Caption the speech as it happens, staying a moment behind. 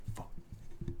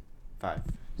5,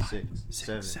 6,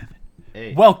 7,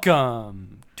 8.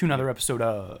 Welcome to another episode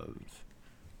of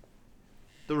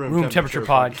The Room Temperature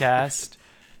Podcast.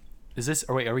 Is this?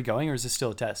 Or wait, are we going, or is this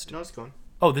still a test? No, it's going.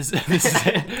 Oh, this is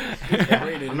it. Yeah,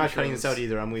 I'm not cutting this out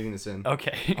either. I'm leaving this in.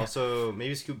 Okay. Also,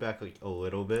 maybe scoot back like a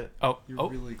little bit. Oh, You're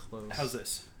really close. How's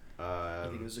this? I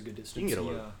think it was a good distance. You can get a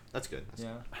little. Yeah. That's good.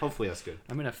 Yeah. Hopefully that's good.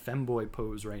 I'm in a femboy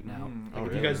pose right now. Oh, If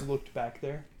really? you guys looked back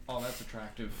there. Oh, that's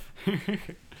attractive.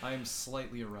 I am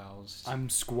slightly aroused. I'm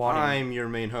squatting. I'm your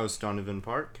main host, Donovan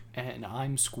Park. And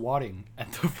I'm squatting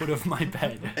at the foot of my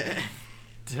bed.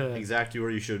 Exactly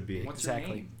where you should be. What's your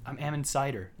Exactly. name? I'm Ammon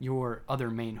Sider, your other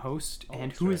main host. Oh,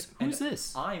 and that's who's right.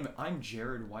 this? I'm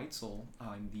Jared Weitzell.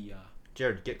 I'm the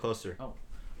Jared, get closer.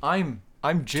 I'm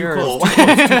Jared. Too close.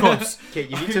 Too close. Okay,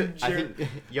 you need to. I'm I Jared. think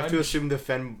you have to assume the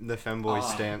femboy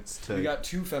stance to. We got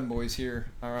two femboys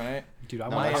here. All right. Dude, No,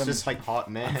 that's just like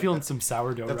hot man. I'm feeling some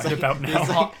sourdough That's right like- about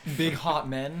now. Big hot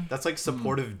men. That's like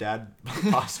supportive dad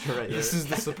posture right here. This is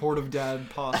the supportive dad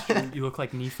posture. You look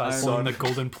like Nephi I'm- pulling the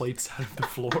golden plates out of the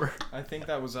floor. I think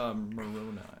that was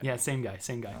Moroni. Yeah, same guy. I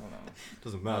don't know.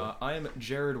 Doesn't matter. I am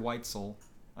Jared Weitzell.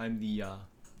 I'm the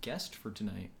guest for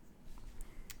tonight.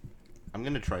 I'm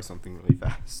gonna try something really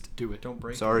fast. Do it. Don't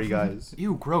break. Sorry, guys.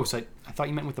 Ew, gross. I thought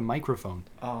you meant with the microphone.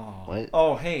 Oh. What?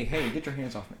 Oh, hey, get your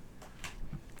hands off me.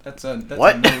 That's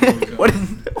What? a no-go zone. What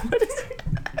is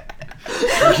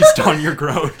Based on your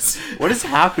gross. what is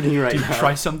happening right Dude, now?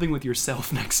 try something with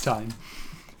yourself next time.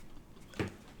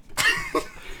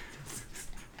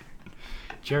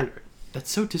 Jared, that's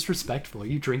so disrespectful. Are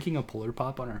you drinking a Polar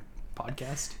Pop on our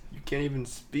podcast? You can't even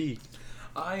speak.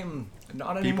 I'm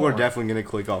not anymore. People are definitely gonna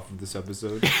click off of this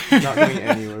episode. Not going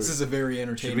anywhere. This is a very Should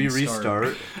entertaining we start.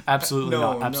 restart? Absolutely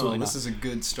No, not. Absolutely no, not. this is a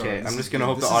good start. Okay, This I'm is just gonna good.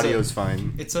 hope the This is audio's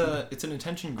fine. It's an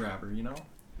attention grabber, you know?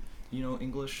 You know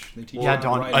English? They teach Yeah, you how to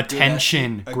Don, write a good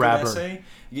attention essay, grabber. A good essay.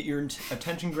 You get your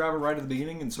attention grabber right at the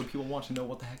beginning, and so people want to know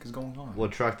what the heck is going on. We'll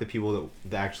attract the people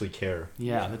that actually care.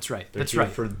 Yeah, Yeah. that's right. They're That's here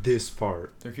right. for this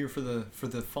part. They're here for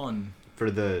the fun. For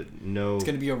the no. It's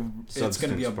gonna be a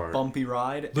Substance part. bumpy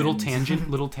ride. Little and- tangent.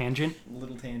 Little tangent.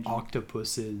 Little tangent.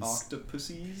 Octopuses.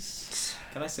 Octopussies.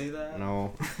 Can I say that?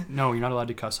 No. No, you're not allowed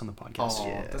to cuss on the podcast. Oh,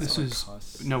 Yeah. that's This not a is-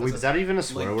 cuss. no, That's we- Is that even a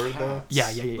swear word though?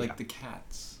 cats. Yeah. Like the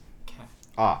cats. Cat.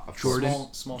 Ah, of course. Jordan,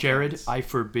 Small Jared, cats. I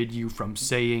forbid you from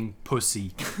saying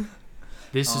pussy.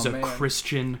 This is Oh, a man.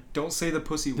 Christian. Don't say the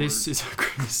pussy This word.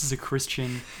 is a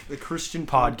Christian The Christian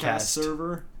podcast. podcast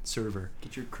server. server.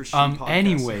 Get your Christian podcast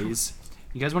Anyways,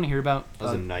 you guys want to hear about? That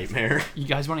was a nightmare. You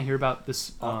guys want to hear about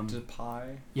this? server. Octopi.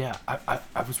 Yeah, I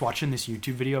was watching this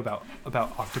YouTube video about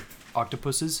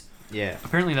octopuses. Yeah.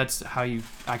 Apparently, that's how you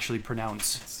actually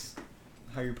pronounce. It's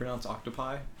how you pronounce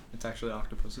octopi. It's actually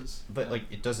octopuses. But like,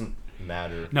 it doesn't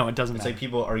matter. No, it doesn't It's matter. like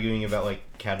people arguing about like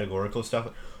categorical stuff.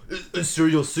 It's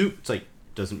cereal soup. It's like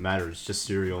doesn't matter. It's just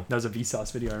cereal. That was a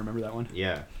Vsauce video. I remember that one.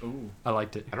 Yeah. Ooh. I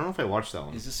liked it. I don't know if I watched that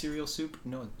one. Is this cereal soup?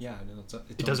 No. Yeah. No,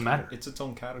 It doesn't matter. It's its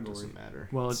own It category. doesn't matter.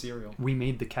 Well, Cereal. we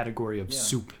made the category of Yeah.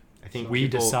 soup. I think we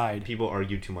people, decide. People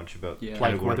argue too much about Yeah.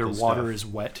 Like whether categorical water stuff. is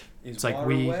wet. Is It's like water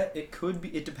we- wet? It could be.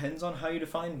 It depends on how you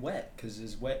define wet. Because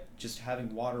is wet just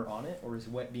having water on it, or is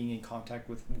wet being in contact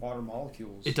with water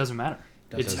molecules? It doesn't matter.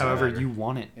 Doesn't It's matter. however you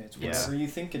want it. It's Yeah. whatever you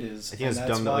think it is. I think and it's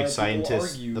that's dumb that why like people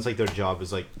scientists. argue. That's like their job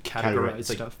is like Categorize it's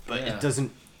like, stuff. but Yeah. it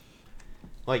doesn't.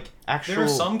 Like actual. There are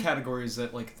some categories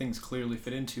that like things clearly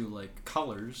fit into, like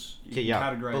colors. You Okay, can yeah,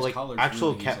 categorize but like colors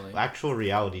actual really easily. actual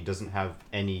reality doesn't have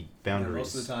any boundaries. Yeah,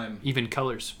 most of the time. Even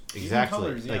colors. Even Exactly.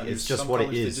 colors, yeah, like there's it's just some what it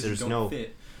colors that is. just There's don't no.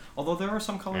 fit. Although there are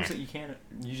some colors that you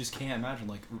just can't imagine,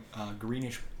 like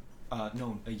greenish,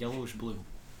 no, a yellowish blue.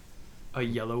 A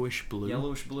yellowish blue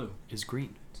Yellowish blue. is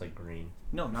green. It's like green.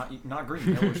 No, not green.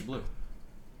 Yellowish blue.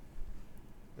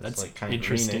 That's like kind of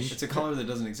interesting. greenish. It's a color that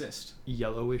doesn't exist.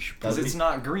 Yellowish blue. Because That'd it's be-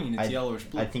 not green. It's I- yellowish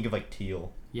blue. I think of like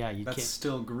teal. Yeah, you That's can't.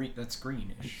 still green. That's A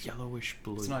greenish. yellowish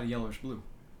blue. It's not a yellowish blue.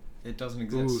 It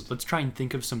doesn't Ooh, exist. let's try and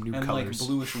think of some new And colors. like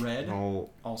bluish red No.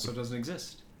 also doesn't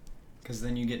exist. Because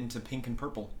then you get into pink and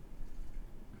purple.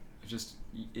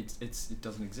 It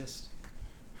doesn't exist.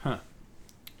 Huh.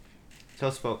 Tell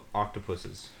us about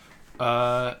octopuses.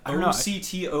 I don't know.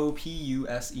 Octopuses.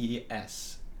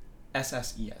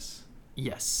 SSES.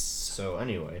 Yes. So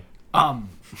anyway, Aren't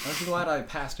you glad I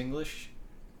passed English?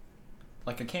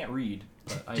 Like, I can't read,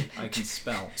 but I can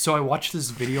spell. So I watched this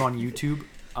video on YouTube.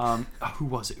 Who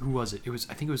was it?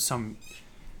 I think it was some.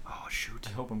 Oh shoot.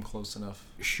 I hope I'm close enough.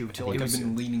 Shoot. I feel like It I've was-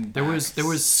 been leaning back. There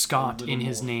was Scott little in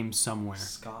his more. name somewhere.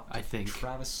 Scott. I think.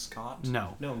 Travis Scott.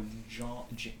 No. John.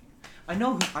 I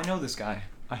know this guy.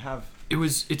 I have.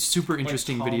 It's super like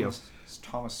interesting Thomas, video.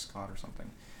 Thomas Scott or something.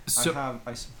 So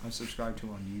I subscribe to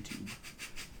him on YouTube.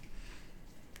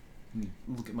 Let me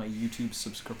look at my YouTube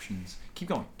subscriptions. Keep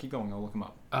going. I'll look them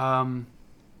up.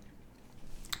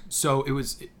 So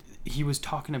he was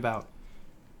talking about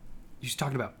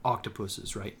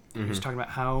octopuses, right? Mm-hmm. He was talking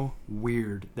about how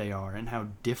weird they are and how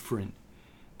different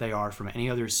they are from any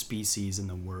other species in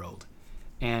the world.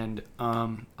 And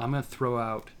I'm gonna throw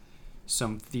out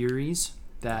some theories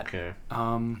that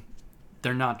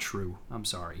they're not true. I'm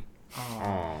sorry.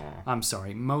 I'm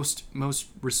sorry. Most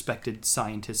respected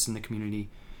scientists in the community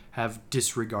have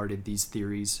disregarded these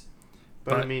theories.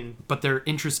 But they're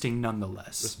interesting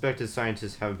nonetheless. Respected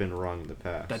scientists have been wrong in the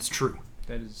past. That's true.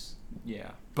 That is,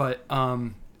 yeah. But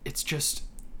it's just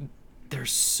they're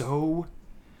so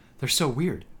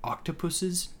weird.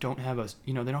 Octopuses don't have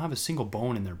they don't have a single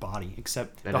bone in their body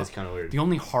except that is kind of weird. The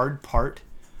only hard part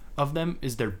of them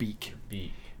is their beak.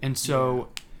 And so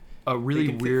a really they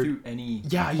can weird fit through any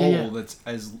hole that's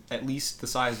at least the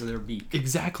size of their beak.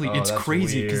 Exactly. It's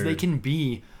crazy because they can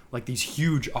be like these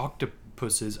huge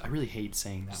octopuses. I really hate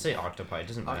saying that. Say octopi. It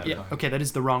doesn't matter. Yeah. Okay, that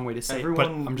is the wrong way to say it, but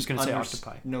I'm just gonna say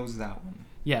octopi. Knows that one.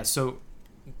 Yeah. So,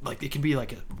 like, it can be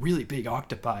like a really big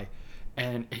octopi,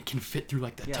 and it can fit through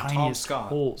like the tiniest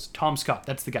holes. Tom Scott.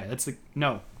 That's the guy.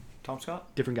 Tom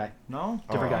Scott? Different guy. No?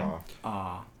 Different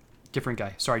guy. Different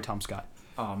guy. Sorry, Tom Scott.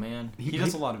 Oh man, he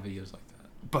does a lot of videos like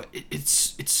that. But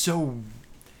it's so,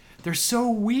 they're so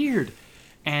weird,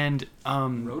 and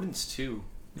rodents too.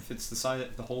 If it's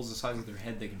the hole's the size of their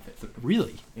head, they can fit through.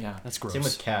 Really? Yeah. That's gross. Same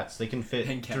with cats. They can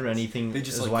fit through anything they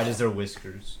just, as wide as their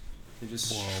whiskers. They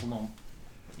just schlump.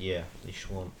 Yeah, they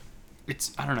schlump.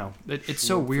 It's I don't know. It's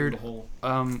so weird.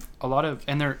 A lot of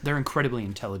and they're incredibly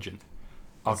intelligent.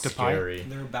 Octopi. Scary.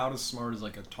 They're about as smart as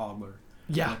like a toddler.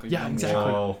 Yeah, like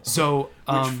exactly. Whoa. So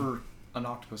which for an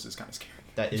octopus is kind of scary.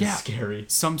 That is scary.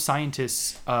 Some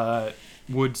scientists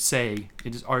would say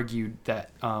it is argued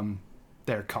that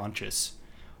they're conscious.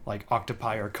 Like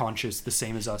octopi are conscious the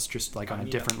same as us, just like on a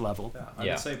different level. Yeah, I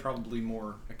would say probably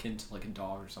more akin to like a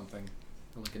dog or something,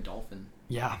 or like a dolphin.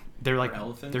 Yeah, they're like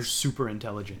elephants. They're super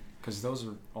intelligent. Because those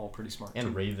are all pretty smart. And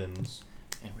too. ravens.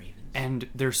 And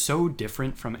they're so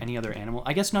different from any other animal.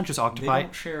 I guess not just octopi. They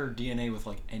don't share DNA with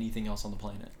like anything else on the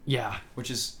planet. Yeah, which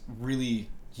is really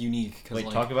unique. Wait,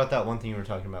 talk about that one thing you were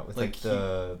talking about with like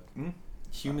the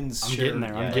humans. I'm getting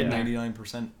there. I'm getting there.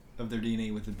 99% of their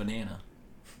DNA with a banana.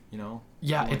 You know?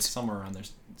 Yeah, like it's somewhere around there,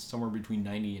 somewhere between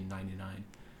 90 and 99.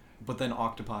 But then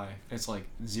octopi, it's like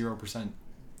 0%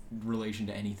 relation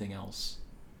to anything else.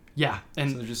 Yeah,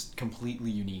 and so they're just completely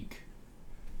unique.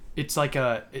 It's like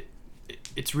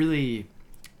it's really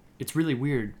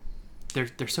weird.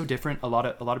 They're so different. A lot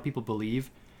of people believe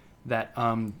that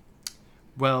a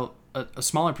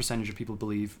smaller percentage of people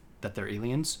believe that they're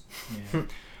aliens. Yeah.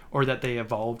 Or that they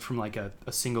evolved from like a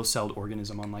single-celled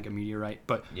organism on like a meteorite,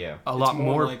 but a lot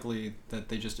more likely that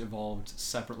they just evolved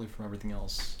separately from everything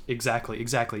else.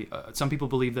 Exactly. Some people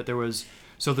believe that there was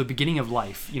the beginning of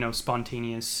life,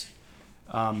 spontaneous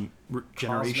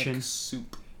generation. Cosmic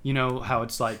soup. You know how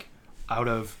it's like out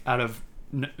of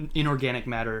inorganic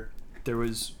matter there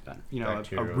was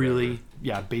a really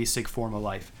basic form of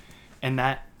life, and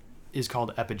that is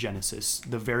called epigenesis,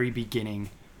 the very beginning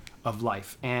of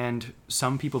life. And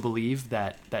some people believe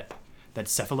that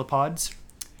cephalopods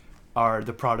are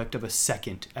the product of a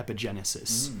second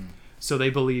epigenesis. So they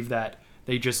believe that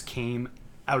they just came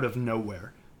out of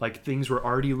nowhere, like things were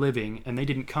already living and they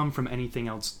didn't come from anything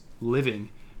else living.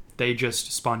 They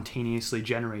just spontaneously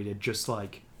generated, just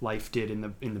like life did in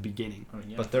the beginning. Oh,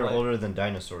 yeah. But they're older than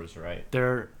dinosaurs, right?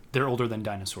 They're older than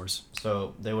dinosaurs.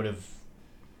 So they would have,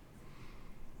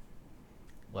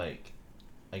 like,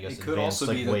 I guess it could advanced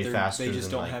also like be way that faster they just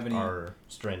than don't like have any our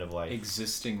strain of life.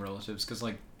 Existing relatives, because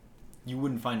like you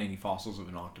wouldn't find any fossils of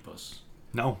an octopus.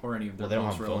 No. Or any of their they don't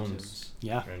close have relatives. bones.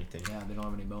 Yeah. Or anything. Yeah, they don't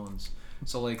have any bones.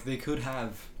 So like they could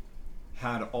have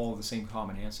had all the same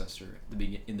common ancestor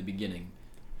in the beginning,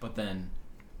 but then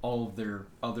all of their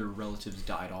other relatives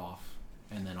died off,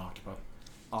 and then octopi.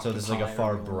 So there's like a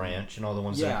far branch, and all the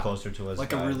ones that are closer to us.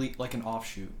 Like like an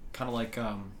offshoot, kind of like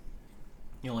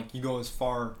like you go as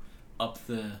far up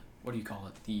the, what do you call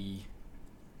it, the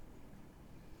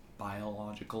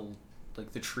biological,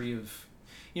 like the tree of,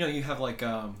 you have like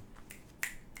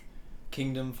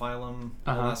kingdom, phylum,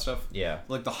 all that stuff. Yeah.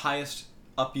 Like the highest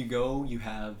up you go, you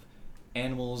have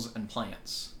animals and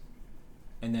plants,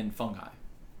 and then fungi.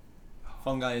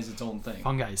 Fungi is its own thing.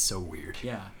 Fungi is so weird.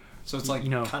 Yeah. So it's like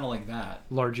kind of like that.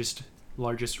 Largest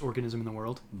organism in the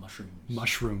world.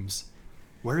 Mushrooms.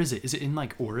 Where is it? Is it in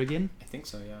like Oregon? I think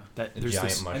so. Yeah. There's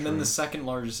giant mushroom. And then the second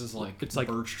largest is like it's like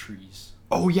birch trees.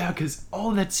 Oh yeah,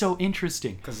 that's so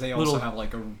interesting. Because they also have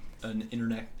like an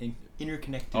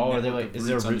interconnected. Oh, are they network like? of Is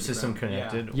their roots root system underground.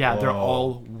 connected? Yeah, they're Whoa.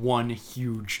 all one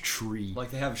huge tree.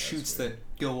 Like they have shoots that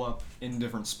go up in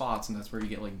different spots, and that's where you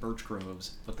get like birch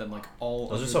groves. But then like all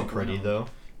Those are under so the pretty ground- though.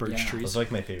 Birch yeah. trees. Those are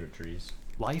like my favorite trees.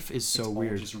 Life is so It's all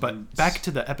weird. just But roots. back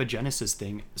to the epigenesis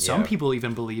thing, some Yeah. people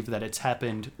even believe that it's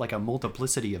happened like a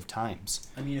multiplicity of times.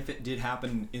 I mean, if it did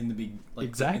happen in the in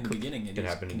Exactly. the beginning, it Could is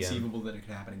happen again. conceivable that it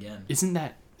could happen again. Isn't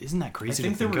that I crazy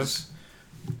think to think there of? was.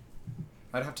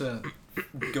 I'd have to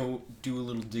go do a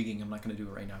little digging. I'm not going to do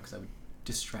it right now because I would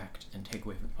distract and take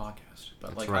away from the podcast. But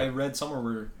That's like right. I read somewhere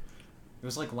where it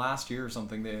was like last year or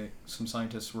something. Some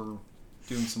scientists were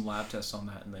doing some lab tests on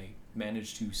that, and they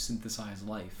managed to synthesize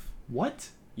life. What?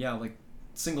 Yeah, like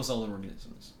single-celled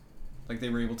organisms. Like they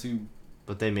were able to.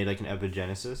 But they made like an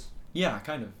epigenesis. Yeah,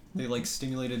 kind of. They like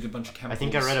stimulated a bunch of I chemicals.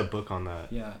 think I read a book on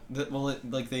that. Yeah.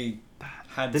 Like they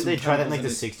had. Didn't some they try that in like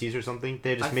chemicals the in it. '60s or something?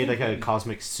 They just I made think like a maybe.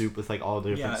 cosmic soup with like all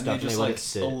the different Yeah, and stuff, they just let like it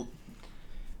sit.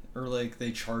 or like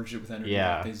they charged it with energy.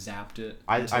 Yeah. Like, they zapped it.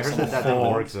 I until heard something that didn't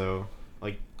happened. work though.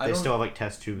 Like I they don't- still have like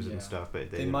test tubes Yeah. and stuff,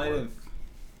 but They didn't might work. have.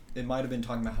 It might have been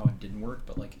talking about how it didn't work,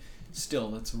 but like, still,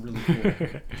 that's a really cool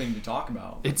thing to talk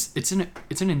about. It's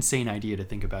an insane idea to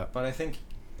think about But I think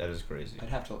That is crazy. I'd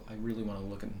have to. I really want to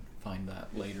look and find that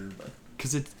later. But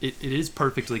because it is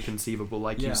perfectly conceivable,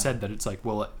 like Yeah. you said, that it's like,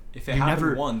 well, if it you happened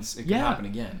never- once, it could Yeah. happen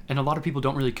again. and a lot of people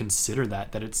don't really consider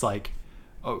that it's like,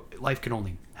 oh, life can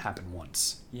only happen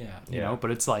once, Yeah. you Yeah. know.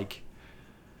 But it's like,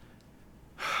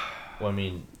 Well, I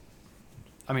mean,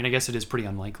 I guess it is pretty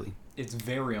unlikely It's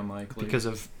very unlikely. because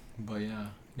of But yeah.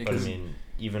 but I mean,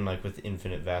 even like with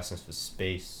infinite vastness of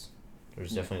space,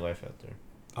 there's Yeah. definitely life out there.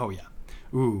 oh yeah.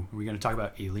 Ooh, are we gonna talk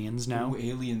about aliens now? Ooh,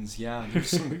 aliens. Yeah. There's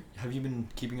some. Have you been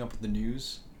keeping up with the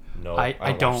news? No, I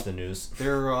watch don't- the news.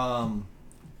 They're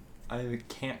I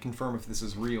can't confirm if this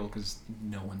is real because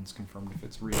no one's confirmed if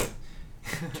it's real.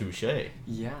 Touche.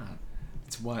 Yeah,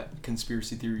 it's what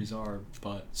conspiracy theories are.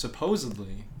 But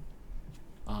supposedly,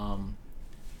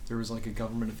 there was like a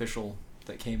government official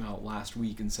that came out last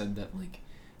week and said that like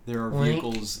there are Wink.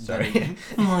 vehicles Sorry.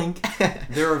 that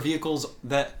there are vehicles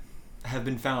that have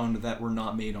been found that were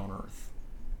not made on Earth.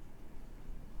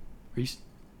 Are you s-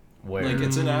 Where? Like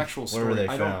it's an actual story. Where were they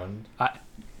I don't- found?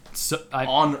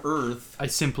 on Earth. I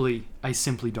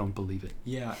simply don't believe it.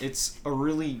 Yeah, it's a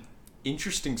really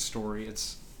interesting story.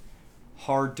 It's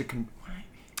hard to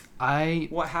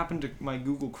what happened to my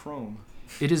Google Chrome?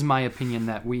 It is my opinion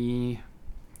that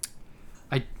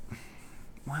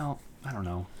I don't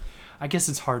know. I guess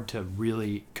it's hard to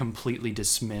really completely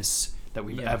dismiss that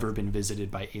we've Yeah. ever been visited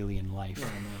by alien life. Yeah,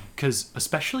 I know. Because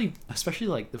especially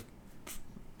like the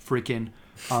freaking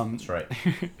That's right.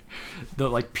 the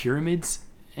like pyramids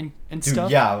and Dude,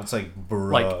 stuff. yeah, it's like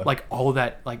bruh. Like all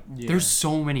that, like Yeah. there's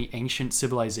so many ancient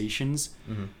civilizations.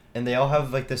 Mhm. And they all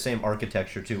have like the same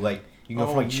architecture too. Like you can go Oh,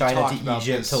 from like we China talked to about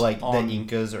Egypt this to like on- the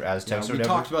Incas or Yeah, Aztecs or we whatever.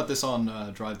 talked about this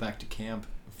on Drive Back to Camp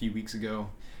a few weeks ago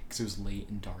because it was late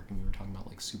and dark and we were talking about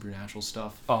like supernatural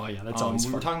stuff. Oh yeah, that's always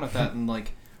we fun. were talking about that and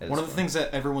like That one is of the fun. things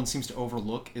that everyone seems to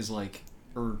overlook is like,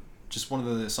 or just one of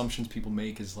the assumptions people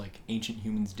make is like ancient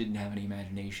humans didn't have any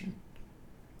imagination.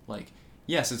 Like,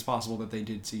 yes, it's possible that they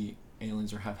did see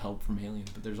aliens or have help from aliens,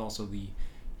 but there's also the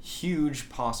huge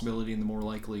possibility and the more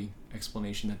likely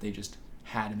explanation that they just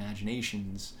had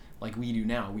imaginations like we do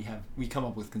now. We come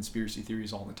up with conspiracy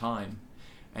theories all the time,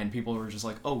 and people are just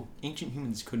like, oh, ancient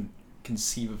humans couldn't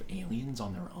conceive of aliens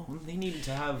on their own. They needed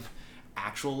to have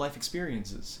actual life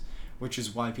experiences, which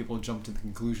is why people jump to the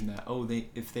conclusion that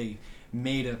if they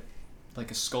made a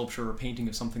sculpture or painting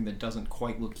of something that doesn't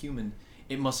quite look human,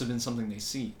 it must have been something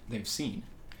they've seen.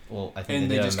 Well, I think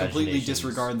And they did just completely imaginations.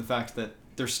 disregard the fact that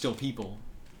they're still people,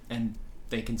 and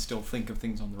they can still think of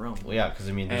things on their own. Well, yeah, because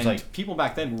I mean, there's And like people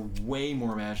back then were way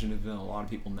more imaginative than a lot of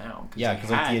people now. yeah, they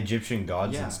because like the had- Egyptian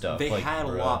gods yeah, and stuff. They like, had a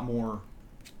bruh. lot more.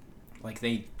 Like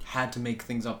they had to make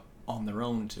things up on their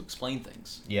own to explain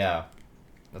things. Yeah,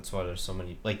 that's why there's so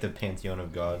many like the pantheon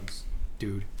of gods.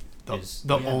 Dude, the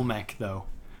Yeah. Olmec though.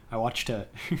 I watched a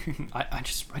I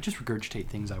just regurgitate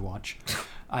things I watch.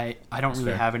 I don't That's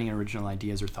really fair. have any original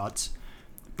ideas or thoughts,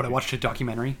 but I watched a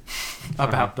documentary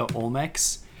about the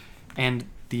Olmecs and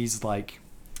these like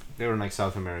They were in like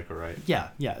South America, right? yeah,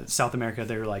 South America.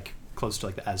 They're like close to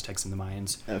like the Aztecs and the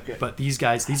Mayans. Okay. But these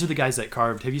are the guys that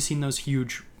carved. Have you seen those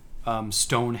huge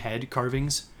stone head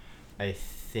carvings? I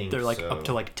think They're like so. up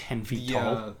to like 10 feet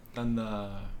tall. And the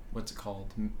what's it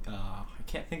called? I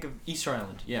can't think of Easter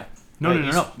Island. Yeah. No,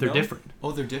 Right, no. They're no? different.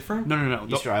 Oh, they're different. No.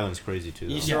 Easter Island's crazy too.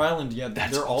 Though. Easter Yeah. Island, yeah,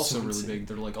 That's they're also also really insane. big.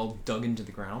 They're like all dug into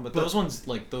the ground, but But- those ones,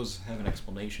 like those have an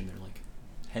explanation. They're like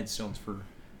headstones for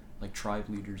like tribe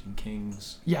leaders and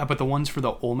kings. Yeah, but the ones for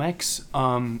the Olmecs,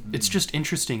 it's just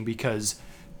interesting because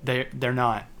they're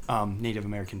not Native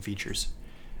American features.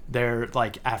 They're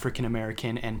like African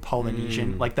American and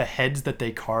Polynesian. Like the heads that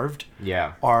they carved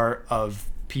are of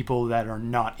people that are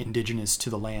not indigenous to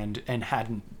the land and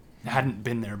hadn't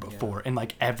been there before. And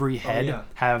like every head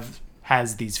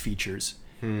has these features.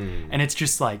 And it's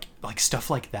just like stuff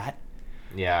like that.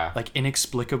 Yeah. Like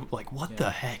inexplicable. Like what the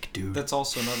heck, dude? That's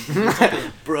also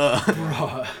another.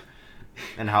 Bruh.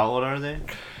 And how old are they?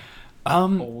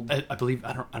 Old. I believe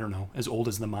I don't know, as old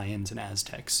as the Mayans and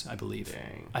Aztecs, I believe.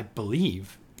 Dang. I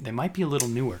believe they might be a little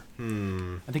newer.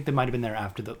 I think they might have been there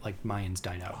after the like Mayans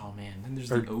died out. Oh man, then there's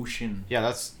the ocean. Yeah,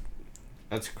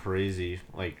 that's crazy.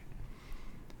 Like,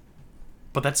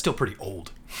 but that's still pretty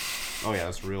old. oh yeah,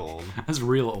 that's real old. That's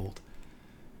real old.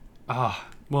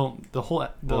 Well, the whole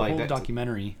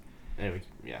documentary. Anyway,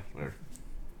 yeah, whatever.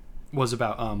 Was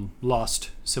about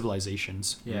lost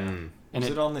civilizations. Yeah. And Is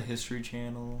it on the History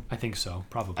Channel? I think so,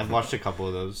 probably. I've watched a couple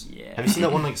of those. Yeah. Have you seen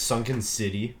that one like Sunken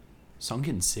City?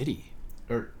 Sunken City.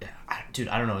 Or, dude,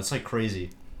 I don't know. It's like crazy.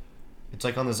 It's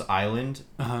like on this island,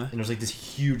 and there's like this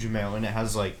huge mountain. It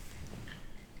has like,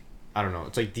 I don't know.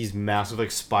 It's like these massive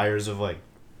like spires of like,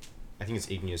 I think it's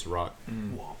igneous rock,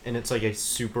 and it's like a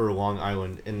super long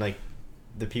island. And like,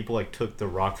 the people like took the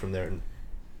rock from there and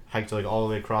hiked like all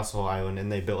the way across the whole island, and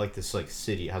they built like this like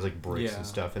city. It has like bricks and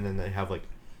stuff, and then they have like,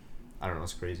 I don't know.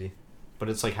 It's crazy, but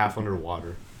it's like half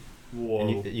underwater. Whoa!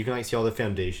 And you can like see all the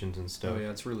foundations and stuff. Oh yeah,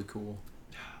 it's really cool.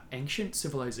 Ancient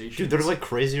civilizations. Dude, they're like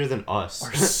crazier than us.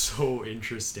 Are so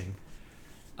interesting.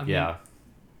 I mean, yeah.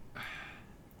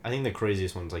 I think the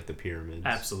craziest one's like the pyramids.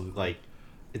 Absolutely. Like,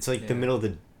 it's like the middle of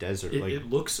the desert. It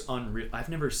looks unreal. I've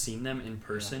never seen them in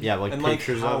person. Yeah, like and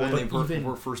pictures like how of it. when they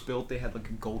were first built, they had like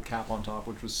a gold cap on top,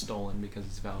 which was stolen because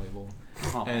it's valuable.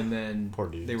 Oh. And then Poor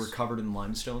dudes. they were covered in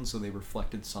limestone, so they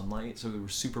reflected sunlight, so they were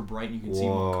super bright, and you could see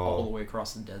them all the way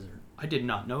across the desert. I did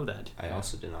not know that. I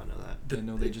also did not know that.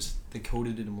 They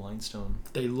coated it in limestone.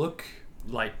 They look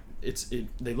like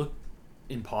they look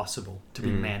impossible to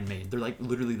be man-made. They're like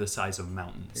literally the size of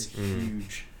mountains. They're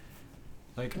huge.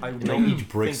 Like I And don't each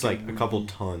brick's think like it a would couple be-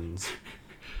 tons.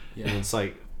 Yeah. And it's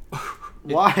like,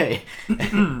 why?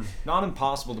 Not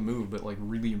impossible to move, but like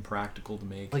really impractical to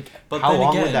make. Like, but how then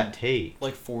long again, would that take?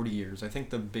 Like 40 years. I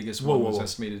think the biggest Whoa, one whoa, was whoa.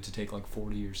 estimated to take like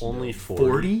 40 years. to Only build.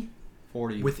 40?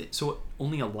 40. With it, so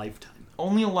only a lifetime.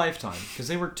 Only a lifetime, because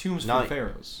they were tombs Not- for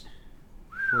pharaohs.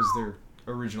 Was their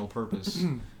original purpose.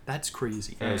 That's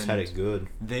crazy. Pharaohs had it good.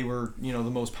 They were, the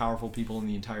most powerful people in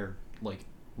the entire like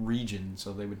region,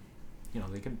 so they would,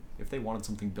 they could, if they wanted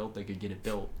something built, they could get it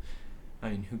built. I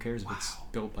mean, who cares if it's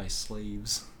built by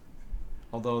slaves?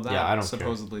 Although that I don't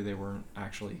supposedly they weren't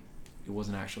actually, it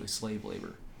wasn't actually slave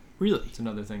labor. Really? It's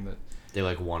another thing that. They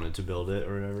like wanted to build it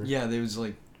or whatever. Yeah, they was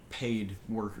like paid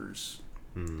workers,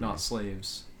 not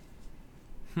slaves.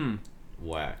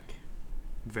 Whack.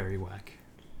 Very whack.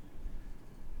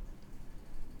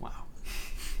 Wow.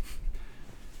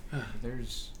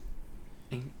 There's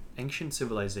Ancient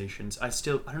civilizations. I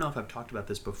don't know if I've talked about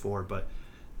this before, but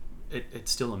it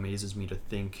still amazes me to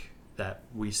think that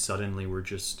we suddenly were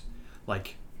just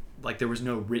like there was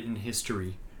no written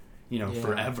history,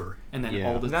 forever, and then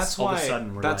all of a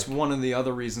sudden we're that's like, one of the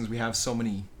other reasons we have so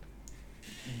many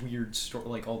weird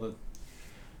like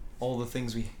all the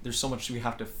things there's so much we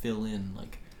have to fill in,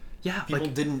 like people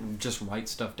didn't just write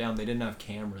stuff down. They didn't have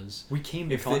cameras. We came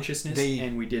to consciousness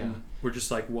and we didn't. Yeah. We're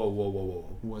just like, whoa.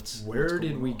 Where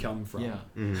did we come from? Yeah.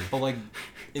 But like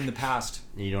in the past,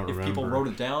 You don't if remember. people wrote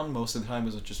it down, most of the time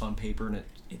it was just on paper and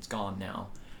it's gone now.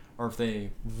 Or if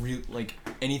they like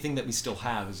anything that we still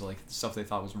have is like stuff they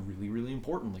thought was really, really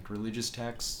important, like religious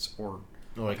texts or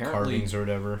like apparently, carvings or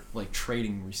whatever. like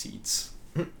trading receipts.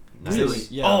 Nice. Really?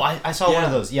 Yeah. Oh, I saw one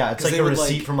of those. Yeah, it's 'Cause like they a would,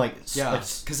 receipt like- from like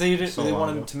because they long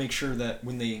wanted ago. to make sure that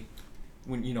when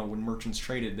merchants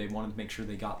traded, they wanted to make sure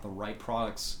they got the right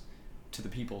products to the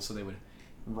people, so they would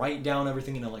write down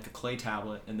everything in a clay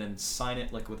tablet and then sign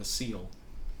it like with a seal,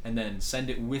 and then send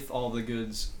it with all the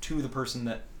goods to the person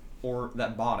that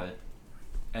bought it,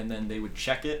 and then they would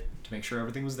check it to make sure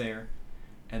everything was there,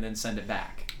 and then send it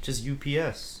back. just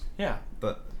UPS, Yeah,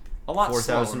 but a lot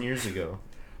 4,000 slower. years ago.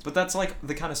 But that's like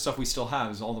the kind of stuff we still have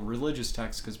is all the religious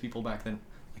texts, because people back then,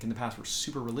 like in the past, were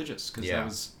super religious because that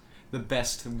was the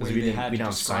best way we they had to don't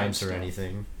have describe science or stuff,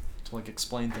 anything. to like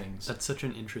explain things. That's such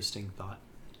an interesting thought.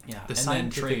 Yeah, The and then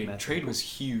scientific method. trade was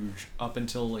huge up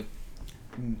until like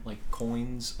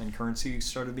coins and currency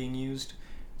started being used.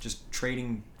 Just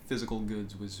trading physical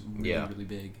goods was really really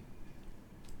big,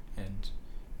 and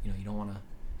you don't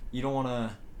want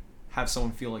to have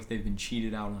someone feel like they've been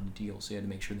cheated out on a deal, so you had to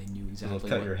make sure they knew exactly. They'll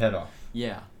cut your head off.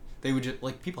 Yeah, they would just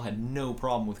like people had no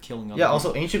problem with killing other Yeah. people.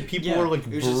 Also, ancient people were like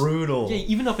brutal. Yeah,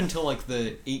 even up until like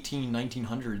the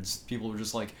 1900s, people were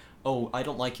just like, "Oh, I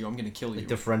don't like you. I'm gonna kill you." Like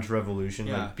the French Revolution,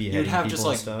 yeah, like beheading you'd have people just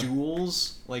like and stuff.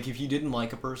 duels. Like if you didn't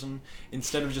like a person,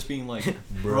 instead of just being like,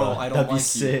 "Bro, I don't that'd be like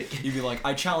sick. you," you'd be like,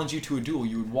 "I challenge you to a duel."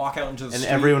 You would walk out into the And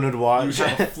street, everyone would watch. you'd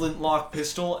have a flintlock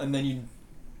pistol, and then you'd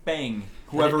bang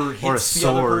whoever hits Or a the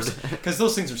other sword. person. Because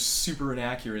those things are super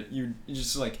inaccurate. You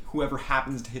just like whoever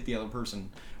happens to hit the other person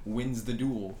wins the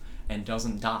duel and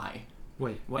doesn't die.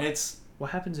 Wait, what? And it's What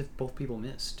happens if both people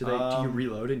miss? Do you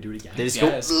reload and do it again? They just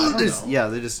Yes, I go. don't know. Yeah,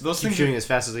 they just Those keep things shooting are- as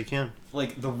fast as they can.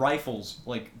 like the rifles,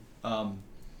 like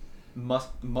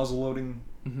muzzle loading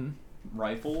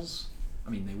rifles. I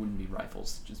mean, they wouldn't be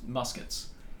rifles, just muskets.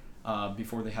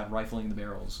 Before they had rifling the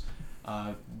barrels,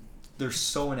 they're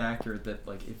so inaccurate that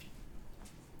like if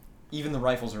even the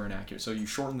rifles are inaccurate. So you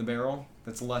shorten the barrel,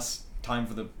 that's less time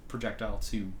for the projectile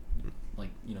to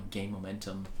gain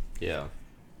momentum. Yeah.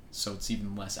 So it's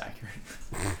even less accurate.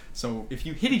 So if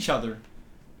you hit each other,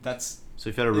 that's So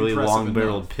if you had a really impressive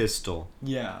long-barreled enough. pistol.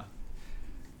 Yeah.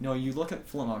 No, you look at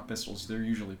flintlock pistols, they're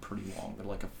usually pretty long. They're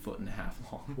like 1.5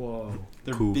 feet long. Whoa.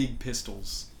 They're Cool. big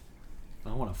pistols.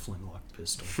 I want a flintlock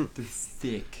pistol. They're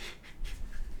thick.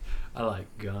 I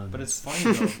like guns. But it's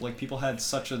funny though, like people had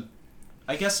such a...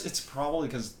 I guess it's probably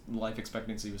because life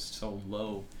expectancy was so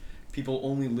low. People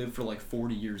only live for like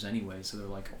 40 years anyway, so they're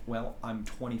like, well, I'm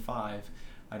 25,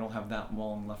 I don't have that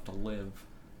long left to live.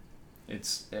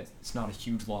 It's not a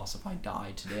huge loss if I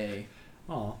die today.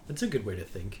 Oh, that's a good way to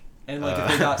think. And like if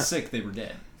they got sick, they were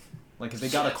dead. Like if they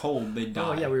got a cold, they'd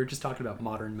die. Oh yeah, we were just talking about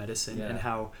modern medicine Yeah. and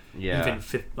how Yeah. even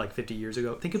 50 years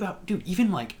ago. Think about, dude,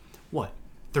 even like, what,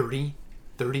 30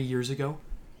 years ago?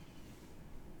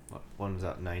 When was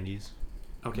that? 90s?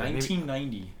 Okay,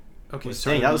 1990. Okay, was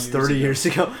so Dang, that was 30 years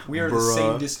ago. We are the Bruh.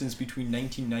 same distance between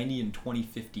 1990 and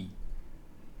 2050.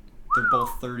 They're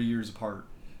both 30 years apart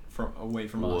away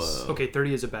from us. Whoa. okay,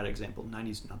 30 is a bad example.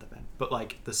 90's not that bad. But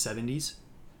like the 70s?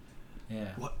 Yeah.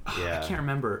 What? Yeah. I can't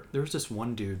remember. There was this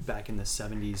one dude back in the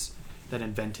 70s that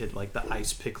invented like the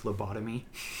ice pick lobotomy.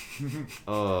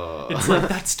 It's like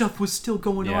that stuff was still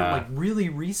going on Yeah. like really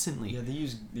recently. Yeah,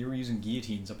 they were using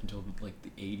guillotines up until like the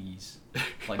 80s.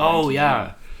 Like Oh, 1980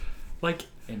 yeah. Like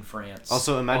in France.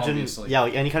 Also, imagine, obviously. yeah,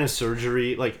 like any kind of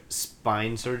surgery, like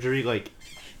spine surgery, like,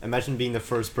 imagine being the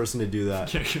first person to do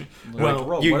that. Like, well,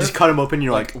 bro, You what just if, cut him open and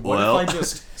you're like, like, what well. if I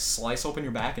just slice open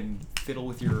your back and fiddle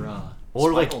with your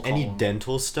Or like spinal any column?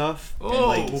 dental stuff. Oh.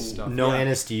 Like, Stuff, no yeah.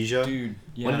 anesthesia. Dude,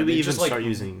 yeah, When did we they even just, like, start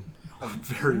using?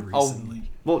 very recently.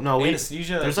 Well, no, we.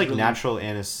 anesthesia? There's like really- natural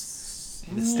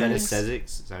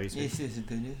anesthetics. Is that how you say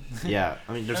it? Yeah,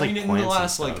 I mean, there's I like mean, in plants the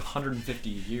last and like stuff. 150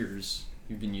 years,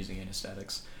 you've been using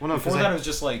anesthetics. Well, no, Before 'cause that, I- it was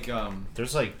just like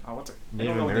there's like what's it? I Native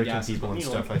don't know what the American gas is, people but, and you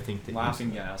know, stuff. like, I think that laughing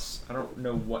use that. gas. I don't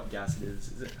know what gas it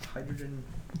is. Is it hydrogen?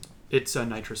 It's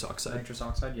nitrous oxide. Nitrous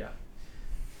oxide? Yeah.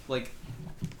 Like,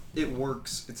 it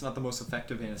works. It's not the most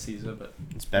effective anesthesia, but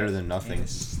It's better than nothing.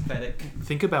 anesthetic.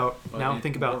 Think about But it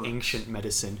think about works. ancient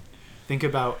medicine. Think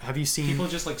about, have you seen People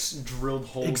just like drilled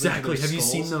holes. exactly? Into their Have you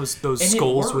seen skulls. those And it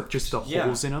skulls with worked. just the Yeah.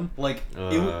 holes in them? Like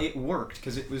Uh. it worked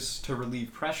because it was to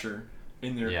relieve pressure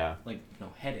in their Yeah.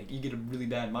 headache. You get a really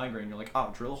bad migraine. You're like,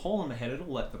 oh, drill a hole in the head. It'll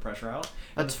let the pressure out.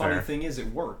 And That's the funny fair. thing is,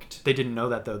 it worked. They didn't know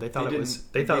that though. They thought They it was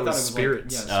didn't- they thought it was like,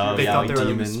 spirits. Oh, they yeah, thought like they were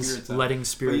demons. letting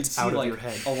spirits out of your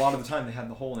head. A lot of the time, they had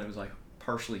the hole and it was like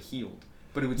partially healed,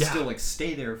 but it would Yeah. still like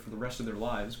stay there for the rest of their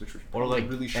lives, which were Or like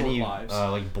really short any lives.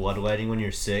 like bloodletting when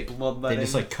you're sick. They Bloodletting.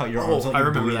 just like cut your Oh, arms out. I and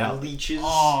remember bleed that. out. Leeches.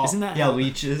 Oh, Isn't that yeah, how- They'd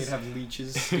leeches. have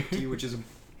leeches stick to you, which is a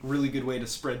really good way to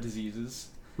spread diseases.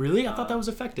 Really? I thought that was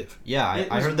effective. Yeah,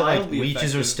 It I was heard that like mildly leeches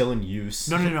are effective. still in use.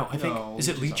 No. I think No, is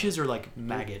it leeches leeches or like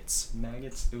maggots?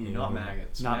 Maggots? Ooh, Yeah. not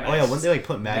maggots. Not- Oh yeah, Maggots- wouldn't they like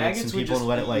put maggots in would people just and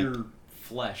let eat it like? your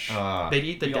flesh. They'd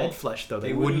eat the They dead all- flesh though. They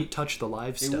they wouldn't wouldn't- touch the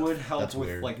live it stuff. would help That's with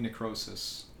weird. like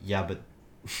necrosis. Yeah, but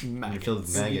you're killed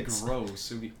with It would be maggots.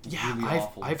 gross. It would be Yeah, really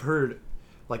awful. I've heard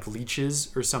like leeches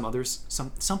or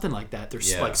something like that. They're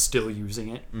Yeah. like still using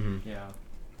it. Mm-hmm. Yeah.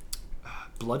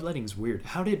 Bloodletting's weird.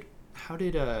 How did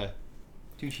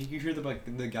Dude, you hear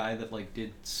the guy that like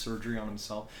did surgery on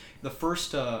himself? The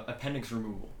first appendix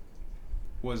removal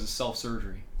was a self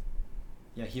surgery.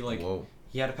 Yeah, Whoa.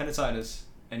 he had appendicitis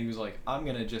and he was like, I'm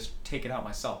gonna just take it out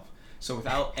myself. So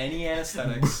without any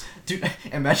anesthetics, Dude,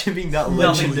 imagine being that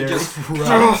nothing, legendary. just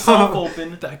cut himself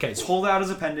open, That guy's- pulled out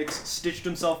his appendix, stitched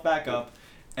himself back up,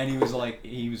 and he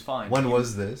was fine. When He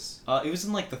was this? It was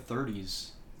in like the 30s.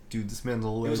 dude, this man's a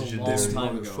was a legendary long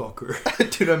time ago.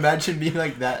 motherfucker. Dude, imagine being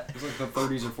like that. It was like the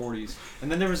 30s or 40s.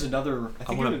 And then there was another.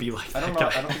 I want to be like I that don't know.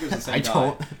 guy. I don't think it was the same I guy.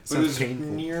 don't. But it Sounds was painful.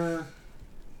 near.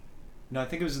 No, I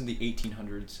think it was in the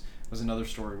 1800s. Was another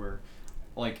story where,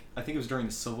 like, I think it was during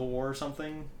the Civil War or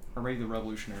something, or maybe the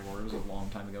Revolutionary War. It was a long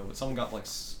time ago. But someone got like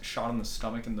shot in the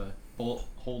stomach and the bullet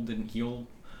hole didn't heal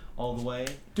all the way.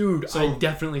 Dude, So- I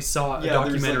definitely saw a there's,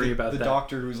 documentary like, about the that.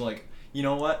 doctor who's like, you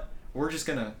know what? We're just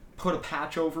gonna put a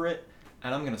patch over it,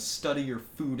 and I'm gonna study your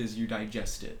food as you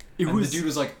digest it. It And was- the dude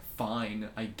was like, fine,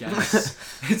 I guess.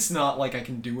 It's not like I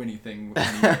can do anything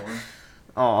anymore.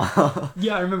 Oh.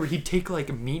 Yeah, I remember he'd take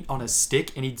like meat on a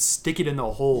stick and he'd stick it in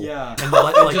the hole. Yeah. And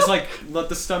let, Just like let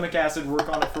the stomach acid work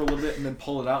on it for a little bit, and then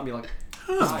pull it out and be like,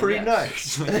 That's pretty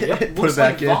yes. nice. Yep, Put looks it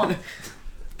back like in. vomit.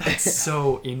 that's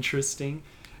so interesting,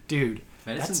 dude.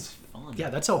 Medicine's fun. Yeah,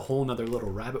 that's a whole nother little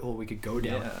rabbit hole we could go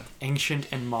down. Yeah. Ancient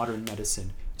and modern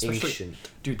medicine. Especially, Ancient.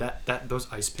 dude, that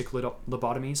those ice pick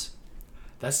lobotomies,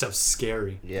 that stuff's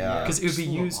scary. Yeah. 'Cause it would be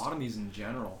Just used- lobotomies in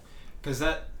general, because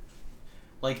that,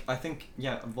 like, I think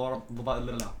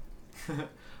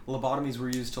lobotomies were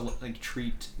used to like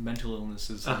treat mental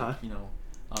illnesses, like,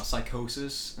 Uh-huh.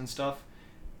 psychosis and stuff,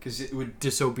 because it would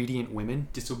Disobedient women.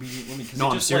 disobedient women. 'Cause No, it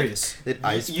I'm just, serious. Did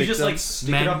Like, ice you pick just them? like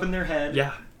stick Men- it up in their head,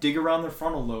 Yeah. dig around their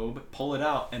frontal lobe, pull it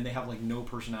out, and they have like no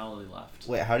personality left.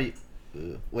 Wait, how do you...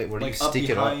 wait, where do Like you stick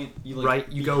it up? you, like,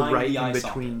 Right, you go behind right the eye in socket.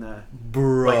 between the.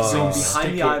 Bro. Like, So stick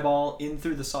behind the it- eyeball, in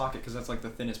through the socket, because that's like the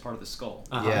thinnest part of the skull.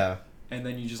 Uh-huh. Yeah. And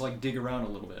then you just like dig around a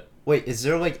little bit. Wait, is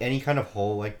there like any kind of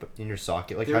hole like in your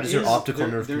socket? Like, how There does your is- optical there-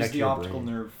 nerve there's connect to the your optical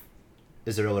brain? nerve.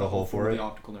 Is there a little hole for it? The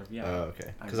optical nerve, yeah. Oh,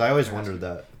 okay. Because I always wondered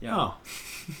that. Yeah. Oh.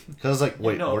 Because I was like,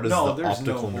 wait, no, where does no, the there's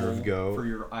optical no nerve hole go? for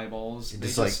your eyeballs. It They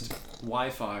just, like- just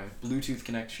Wi-Fi, Bluetooth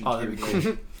connection. Oh, to that'd be your cool.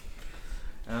 brain.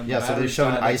 Yeah, the so they battery's shove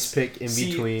an died. ice pick in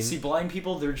See- between. See, blind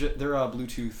people, their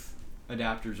Bluetooth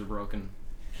adapters are broken.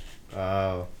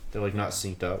 Oh, they're like not Yeah.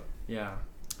 synced up. Yeah.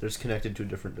 They're just connected to a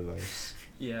different device.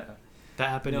 Yeah. That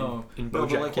happened No, in no, BoJack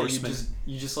but like, yeah, Horseman.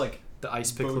 you just like The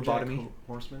ice pick BoJack lobotomy.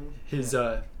 Horseman. His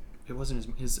it wasn't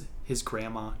his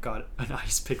grandma got an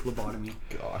ice pick lobotomy.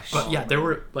 Gosh. But yeah, Oh, there man.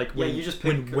 were like Yeah, when, you just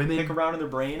when pick women around in their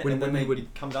brain, when and then women would-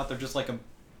 it comes out. They're just like a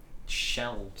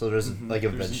shell. So there's Mhm. like a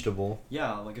There's- vegetable.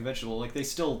 Yeah, like a vegetable. Like they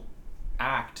still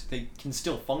act. They can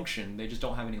still function. They just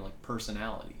don't have any like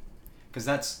personality. Because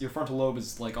that's your frontal lobe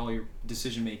is like all your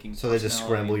decision making. So they just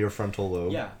scramble your frontal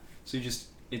lobe. Yeah. So you're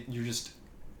just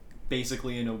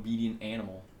basically an obedient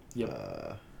animal.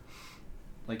 Yep.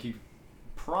 Like you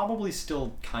probably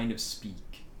still kind of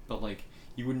speak, but like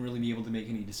you wouldn't really be able to make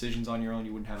any decisions on your own.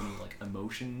 You wouldn't have any like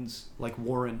emotions. Like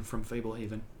Warren from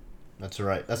Fablehaven. That's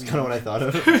right. That's kind of what I thought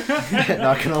of.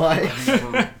 Not gonna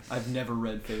lie. I've never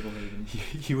read Fablehaven.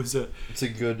 He was a It's a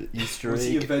good Easter Was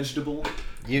he a egg. vegetable?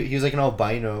 He was like an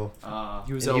albino.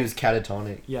 he was And a, he was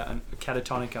catatonic. yeah, a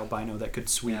catatonic albino that could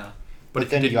sweep. Yeah. But if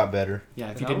then you he didn't- got better. Yeah,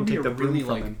 if That you didn't would be take a the broom really from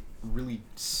like him. really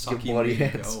sucky bloody way to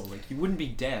hands. go. Like you wouldn't be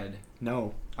dead.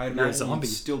 No. I'd You're a imagine zombie.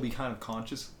 you'd still be kind of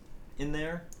conscious in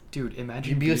there. Dude,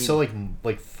 imagine You'd be being, so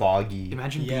like foggy.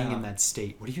 imagine being Yeah. in that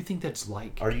state. What do you think that's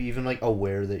like? Are you even like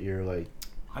aware that you're like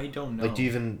I don't know. like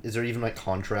is there even like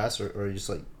contrast or are you just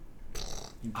like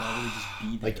You'd probably just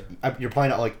be there. like you're probably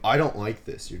not like I don't like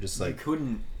this. You're just You like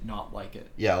couldn't not like it.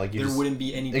 yeah like you There just, wouldn't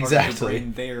be any part of Exactly. your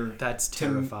brain there That's to-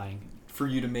 terrifying. for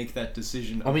you to make that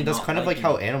decision. I mean that's not kind of like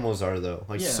liking how it. animals are though.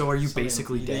 Like Yeah, So are you some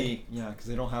basically animals- dead? Yeah, because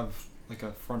they don't have like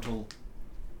a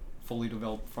fully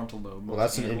developed frontal lobe. well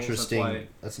Most that's an animals, interesting why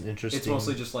that's an interesting it's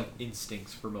mostly just like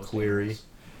instincts for most query. animals.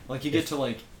 Like you get to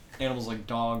like animals like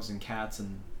dogs and cats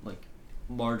and like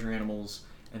larger animals,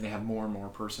 and they have more and more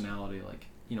personality. Like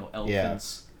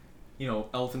elephants.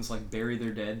 Elephants like bury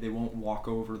their dead. They won't walk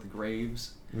over the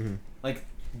graves. Mhm. Like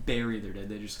bury their dead.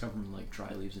 They just cover them in like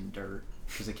dry leaves and dirt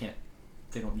because they can't.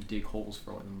 They don't dig holes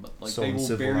for them. But like So they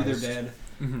will bury their uncivilized. dead.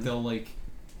 Mhm. They'll like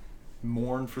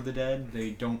mourn for the dead. They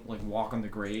don't like walk on the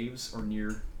graves or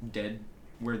near dead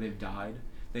where they've died.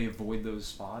 They avoid those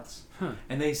spots. Huh.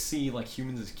 And they see like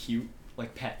humans as cute,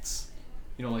 like pets.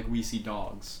 Like we see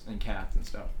dogs and cats and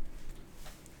stuff.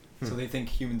 So they think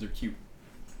humans are cute.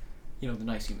 The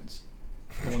nice humans.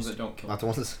 The ones that don't kill Not the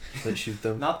them. ones that shoot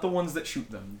them. Not the ones that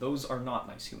shoot them. Those are not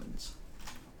nice humans.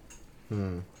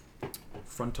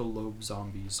 Frontal lobe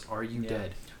zombies. Are you Yeah.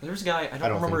 dead? There's a guy, I don't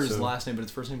don't remember think his so. last name, but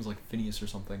his first name was like Phineas or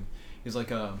something. He's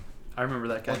like a I remember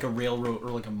that guy. like a railroad or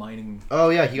like a mining Oh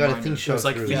yeah, he got a Mine thing is- it shot was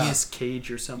like through. Phineas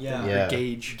Cage or something. Yeah. Or Yeah.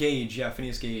 Gage. Gage, yeah,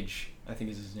 Phineas Gage, I think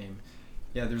is his name.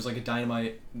 Yeah, there was like a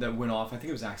dynamite that went off. I think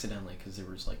it was accidentally because there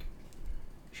was like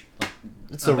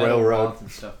It's a railroad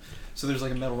and stuff. So there's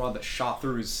like a metal rod that shot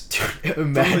through his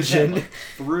imagine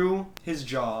through his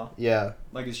jaw, yeah,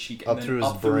 like his cheek, up and through then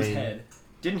his up through his brain. head.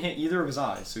 Didn't hit either of his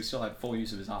eyes, so he still had full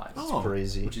use of his eyes. It's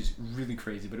crazy. Which is really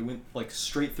crazy, but it went like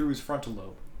straight through his frontal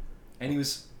lobe, and he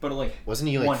was, but like wasn't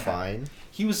he like fine?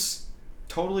 He was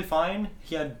totally fine.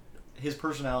 His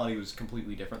personality was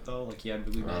completely different though. Like he had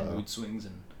really bad mood swings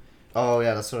and. Oh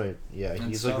yeah, that's right. Yeah,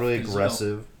 he's like really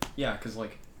aggressive. Yeah, because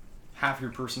like half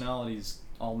your personality's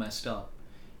all messed up.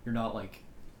 You're not like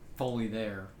fully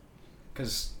there,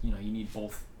 because you need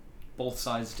both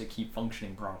sides to keep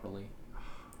functioning properly.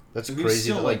 That's so crazy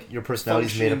still, that like your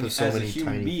personality's made up of so many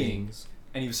tiny things.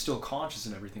 And he was still conscious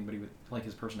and everything, but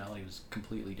his personality was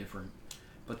completely different.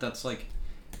 But that's like,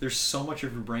 there's so much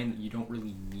of your brain that you don't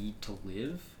really need to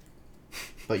live.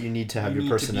 But you need to have your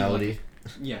personality.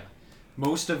 Yeah,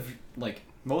 most of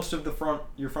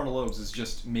your frontal lobes is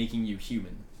just making you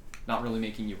human, not really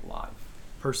making you alive.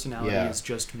 Personality is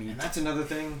just me. And that's another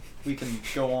thing we can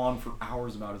go on for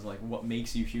hours about, is like what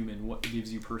makes you human, what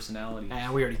gives you personality.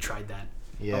 We already tried that.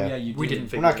 Yeah, oh, yeah, we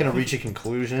didn't. We're not gonna reach a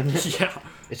conclusion. Yeah,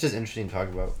 it's just interesting to talk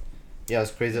about. Yeah, it's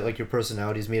crazy that like your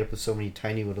personality is made up of so many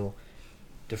tiny little,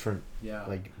 different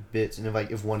like bits, and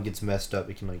if one gets messed up,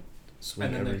 it can like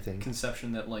swing everything. And then the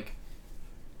conception that like,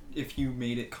 if you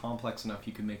made it complex enough,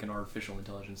 you could make an artificial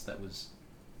intelligence that was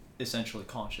essentially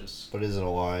conscious. But is it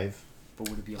alive? But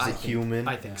would it be alive? Is it human?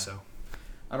 I think so.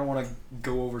 I don't want to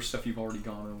go over stuff you've already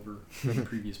gone over in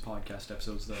previous podcast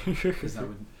episodes, though, because that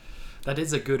would. That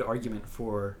is a good argument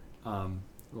for,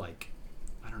 like,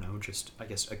 I don't know, just, I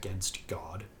guess, against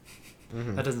God.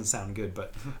 Mm-hmm. That doesn't sound good,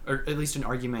 but, or at least an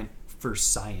argument for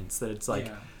science, that it's like,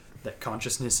 that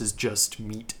consciousness is just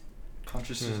meat.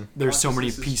 Consciousness. Mm. There's so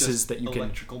many pieces that you can.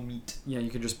 Electrical meat. Yeah,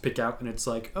 you can just pick out, and it's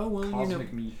like, oh, well,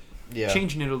 Cosmic meat. Yeah.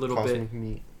 Changing it a little bit. Cosmic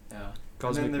meat. Yeah.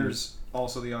 Cosmic and then there's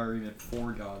also the argument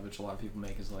for God, which a lot of people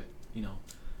make, is like,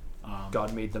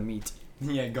 God made the meat.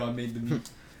 Yeah, God made the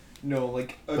meat. No,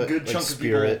 like but, good like chunk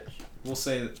spirit. Of people will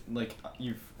say that, like,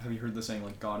 have you heard the saying,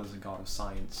 like, God is a god of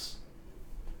science?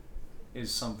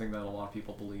 Is something that a lot of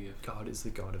people believe. God is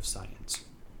the god of science.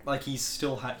 Like he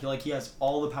has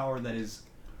all the power that is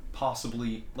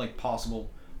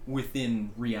possible within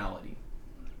reality.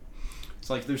 It's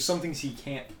like there's some things he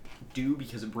can't do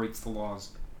because it breaks the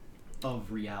laws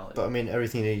of reality. But I mean,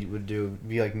 everything he would do would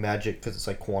be like magic because it's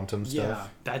like quantum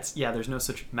stuff. There's no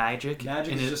such magic.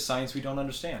 Magic is just science we don't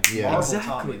understand. Yeah. Marvel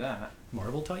taught me that.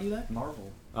 Marvel taught you that?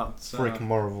 Marvel. Frick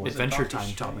Marvel. Adventure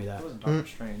Time taught me that. It wasn't Doctor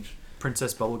Strange.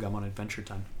 Princess Bubblegum on Adventure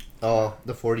Time. Oh,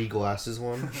 the 4D glasses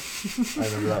one. I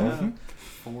remember that one.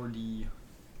 4D.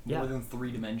 More than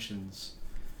 3 dimensions.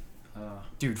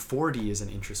 Dude, 4D is an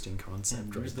interesting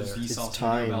concept right there. There's the Vsauce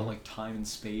video about like time and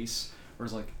space, where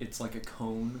it's like a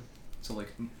cone. So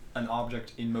like an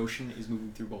object in motion is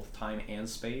moving through both time and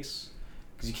space,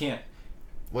 because you can't.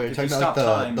 Wait, you're talking about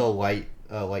like the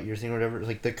light year thing or whatever. It's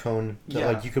like the cone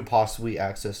that like you could possibly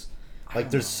access. Like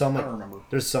there's some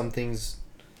there's some things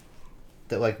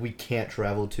that like we can't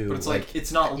travel to. But it's like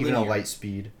it's not even linear. A light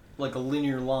speed. Like a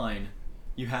linear line,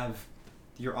 you have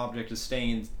your object is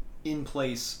staying in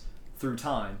place through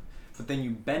time, but then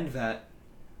you bend that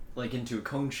like into a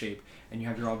cone shape, and you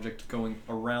have your object going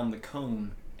around the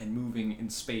cone and moving in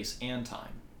space and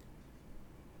time.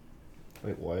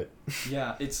 Wait, what?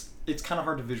 Yeah, it's kind of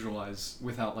hard to visualize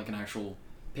without like an actual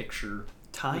picture.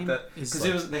 Time is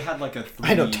because they had like a 3D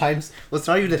I know time's. Well, it's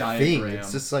not even a diagram. thing.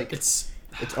 It's just like it's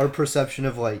our perception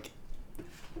of like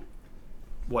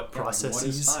what processes. What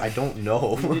is time? I don't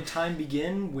know. When did time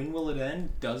begin? When will it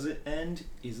end? Does it end?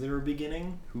 Is there a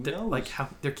beginning? Who knows? Like how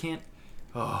there can't.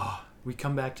 Oh, we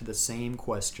come back to the same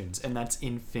questions, and that's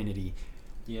infinity.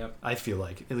 Yep. I feel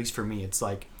like, at least for me, it's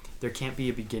like there can't be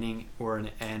a beginning or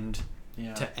an end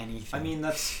to anything. I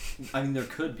mean, there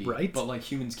could be, right? But like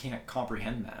humans can't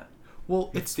comprehend that.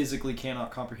 Well, it physically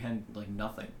cannot comprehend like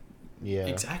nothing. Yeah.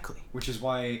 Exactly. Which is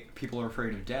why people are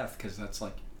afraid of death, because that's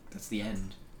the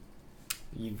end.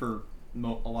 For a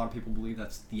lot of people believe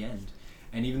that's the end,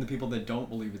 and even the people that don't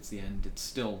believe it's the end, it's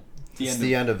still the end.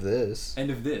 The end of this. End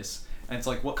of this, and it's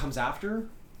like what comes after.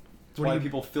 That's why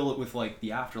people fill it with like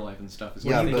the afterlife and stuff.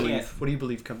 What do you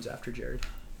believe comes after, Jared?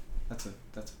 That's a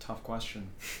tough question.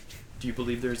 Do you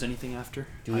believe there's anything after?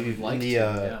 Do you believe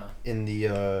in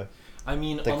the I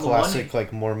mean, the classic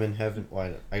like Mormon heaven?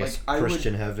 Well, I guess like,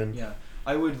 Christian heaven. Yeah,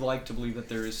 I would like to believe that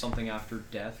there is something after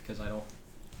death, because I don't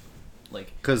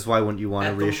like. Because why wouldn't you want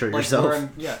to reassure yourself?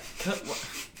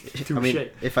 I mean,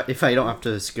 if I don't have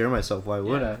to scare myself, why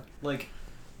would I? Like,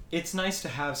 it's nice to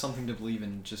have something to believe in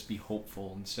and just be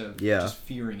hopeful instead of just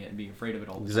fearing it and being afraid of it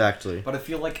all the time. Exactly. But I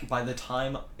feel like by the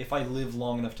time, if I live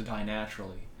long enough to die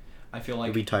naturally, I feel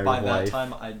like be tired by of that life.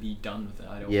 time I'd be done with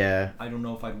it. I don't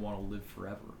know if I'd want to live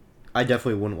forever. I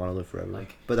definitely wouldn't want to live forever.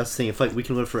 Like, but that's the thing. If like we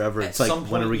can live forever, it's at like some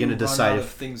when are we point gonna you run decide out of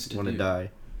if things to we want to do.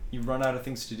 die? You run out of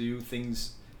things to do.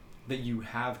 Things that you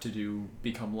have to do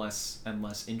become less and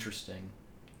less interesting.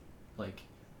 Like,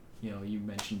 you know, you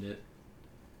mentioned it.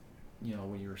 You know,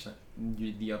 when you were saying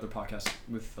the other podcast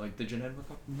with like the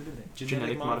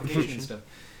genetic modification stuff.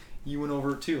 You went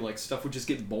over it too. Like, stuff would just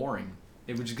get boring.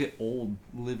 It would just get old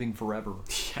living forever.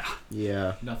 Yeah.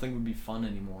 Yeah. Nothing would be fun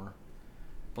anymore.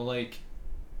 But like,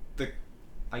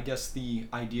 I guess the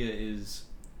idea is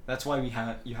that's why you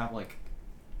have like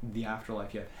the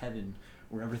afterlife. You have heaven,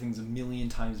 where everything's a million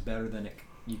times better than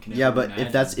you can. Yeah, ever but imagine.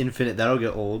 if that's infinite, that'll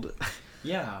get old.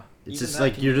 Yeah. It's even just that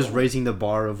like can you're get just old. raising the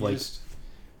bar of like.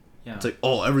 Yeah. It's like,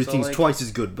 oh, everything's like, twice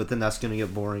as good, but then that's gonna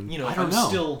get boring. You know, I don't I'm know.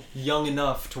 still young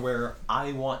enough to where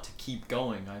I want to keep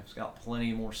going. I've got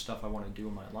plenty more stuff I want to do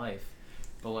in my life.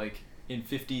 But like in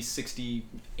 50, 60,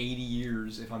 80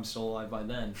 years, if I'm still alive by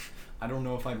then, I don't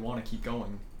know if I'd want to keep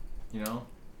going. You know?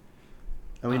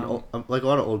 I mean, like a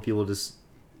lot of old people just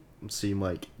seem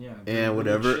like, Yeah. and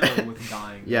whatever. Chill with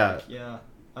dying. Yeah. Like, yeah.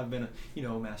 I've been,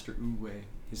 Master Uwe.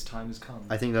 His time has come.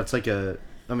 I think that's like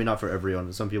I mean, not for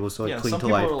everyone. Some people still like cling some to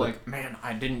people life. are but, like, man,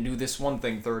 I didn't do this one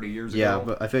thing 30 years yeah, ago.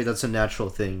 but I feel like that's a natural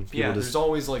thing. People Yeah, just, there's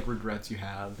always like regrets you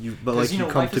have. but like you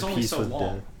come life to is only peace so with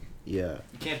long. death. Yeah.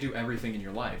 You can't do everything in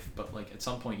your life, but like at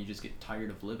some point you just get tired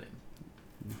of living.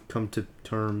 Come to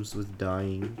terms with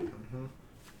dying.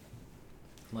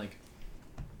 Like,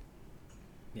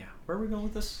 yeah. Where are we going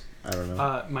with this? I don't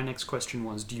know. My next question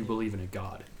was, do you believe in a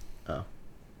god? Oh.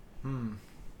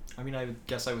 I mean, I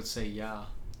guess I would say yeah.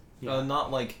 Yeah. Not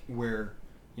like where,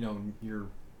 your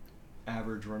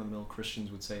average run-of-the-mill Christians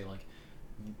would say like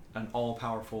an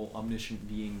all-powerful, omniscient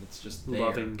being that's just there.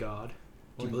 Loving God.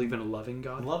 Do you Well, believe in a loving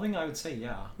God? Loving, I would say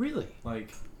yeah. Really?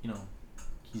 Like,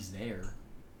 he's there.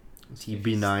 Is he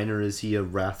benign or is he a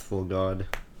wrathful god?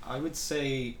 I would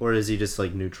say Or is he just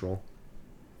like neutral?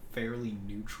 fairly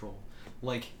neutral.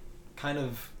 Like, kind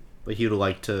of... Like he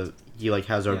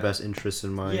has our Yeah. best interests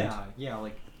in mind. Yeah,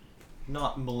 like,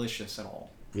 not malicious at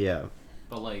all. Yeah.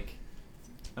 But, like,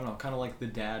 I don't know, kind of like the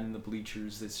dad in the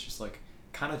bleachers that's just, like,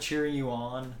 kind of cheering you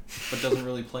on, but doesn't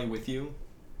really play with you,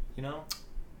 you know?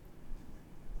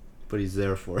 But he's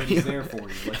there for But you. he's there for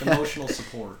you, like, emotional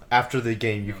support. After the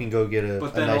game, you can go get a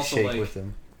But then nice also, shake like, with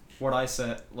him. What I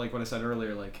said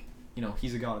earlier, like,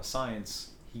 he's a god of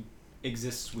science. He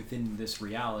exists within this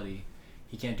reality.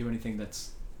 He can't do anything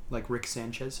that's... Like Rick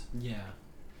Sanchez?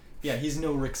 Yeah, he's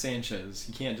no Rick Sanchez.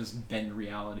 He can't just bend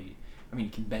reality. I mean,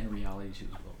 he can bend reality to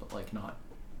his will, but, like, not...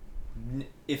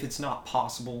 If it's not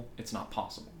possible, it's not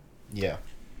possible. Yeah.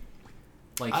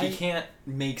 Like, he can't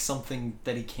make something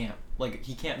that he can't... Like,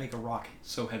 he can't make a rock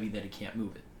so heavy that he can't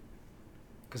move it.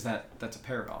 Because that's a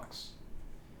paradox.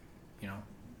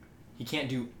 He can't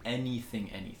do anything.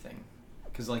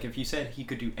 Because, like, if you said he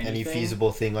could do anything... Any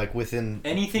feasible thing, like within...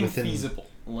 Anything feasible.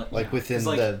 Like within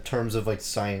the terms of, like,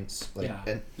 science. Like,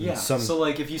 yeah. So,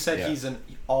 like, if you said he's an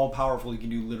all-powerful, he can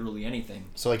do literally anything.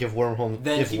 So, like, if wormholes...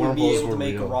 Then if he would be wormholes able to were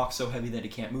make real, a rock so heavy that he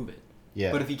can't move it.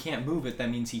 Yeah. But if he can't move it, that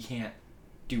means he can't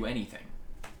do anything.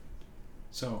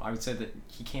 So I would say that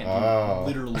he can't do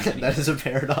literally anything. That is a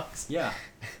paradox. Yeah.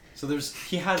 So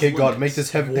he has Okay, God, limits. make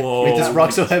this heavy. Whoa. Make this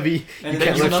rock so heavy. And You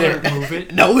then can't there's lift another- it. Move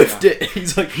it? No, lift Yeah. it.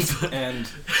 He's like, And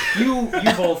you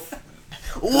both...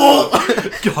 whoa.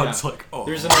 God's Yeah. like, oh,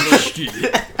 There's another shit.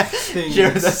 thing.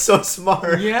 Jared, that's so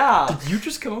smart. Yeah. Did you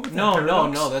just come up with that No,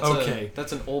 paradox?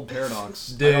 that's an old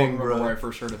paradox. I Dang, don't remember bro. where I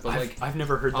first heard it, but like I've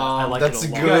never heard that. I like that's it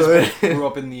a lot. you guys good. both grew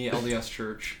up in the LDS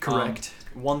church. Correct.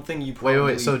 One thing you probably...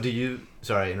 Wait. So do you...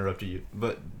 Sorry, I interrupted you.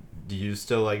 But do you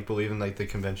still, like, believe in, like, the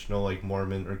conventional, like,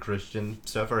 Mormon or Christian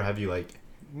stuff? Or have you, like...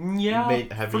 Yeah,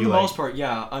 have for you, the like- most part,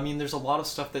 yeah. I mean, there's a lot of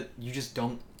stuff that you just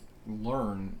don't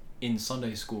learn in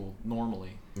Sunday school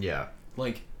normally. Yeah.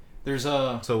 Like, there's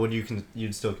a... So would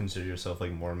you'd still consider yourself,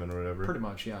 like, Mormon or whatever? Pretty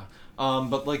much, yeah.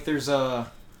 But, like, there's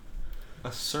a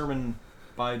sermon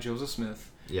by Joseph Smith.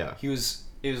 Yeah. It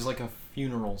was like a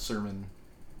funeral sermon.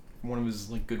 One of his,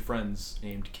 like, good friends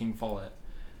named King Follett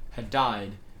had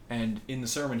died, and in the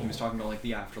sermon he was talking about, like,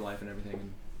 the afterlife and everything,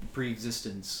 and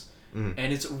pre-existence. Mm.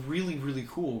 And it's really, really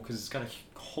cool because it's got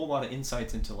a whole lot of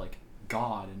insights into, like,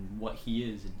 God and what he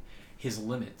is and his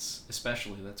limits,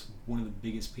 especially. That's one of the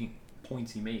biggest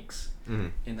points he makes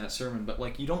in that sermon. But,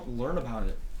 like, you don't learn about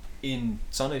it in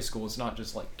Sunday school. It's not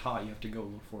just, like, taught. You have to go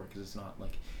look for it because it's not,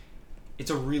 like...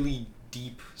 It's a really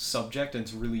deep subject and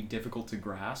it's really difficult to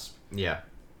grasp. Yeah.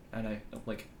 And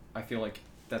I feel like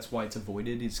that's why it's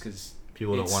avoided, is because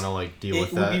People don't want to like deal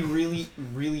with that. It would be really,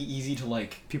 really easy to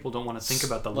like. People don't want to think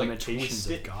about the limitations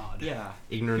of God. Yeah,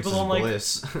 ignorance people don't is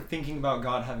bliss. like thinking about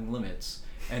God having limits,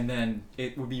 and then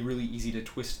it would be really easy to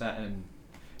twist that and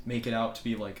make it out to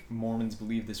be like Mormons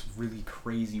believe this really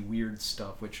crazy, weird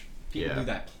stuff, which people do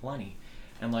that plenty.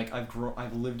 And like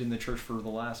I've lived in the church for the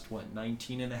last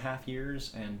 19 and a half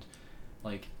years, and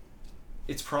like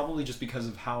it's probably just because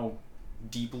of how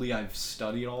deeply I've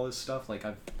studied all this stuff. Like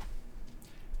I've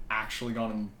actually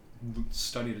gone and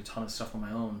studied a ton of stuff on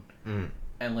my own,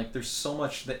 and like there's so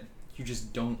much that you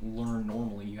just don't learn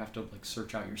normally. You have to like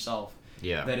search out yourself.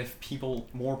 Yeah. That if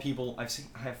more people, I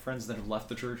have friends that have left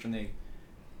the church and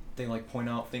they like point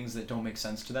out things that don't make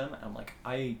sense to them. I'm like,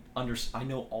 I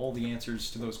know all the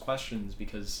answers to those questions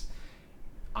because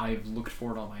I've looked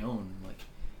for it on my own. Like,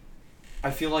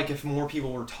 I feel like if more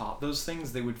people were taught those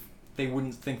things, they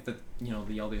wouldn't think that, the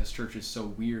LDS Church is so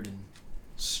weird and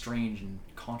strange and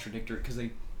contradictory, because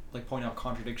they like point out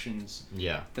contradictions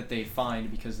that they find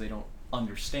because they don't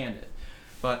understand it.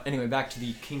 But anyway, back to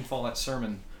the King Follett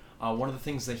sermon. One of the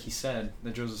things that he said,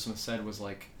 that Joseph Smith said, was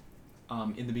like,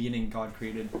 in the beginning God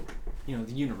created, the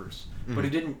universe, but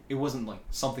it wasn't like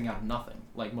something out of nothing,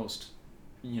 like most,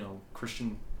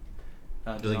 Christian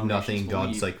like nothing,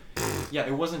 God's like, yeah,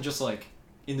 it wasn't just like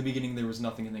in the beginning there was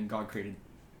nothing and then God created.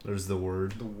 There's the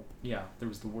word. There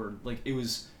was the word. Like it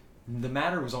was, the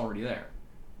matter was already there.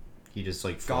 He just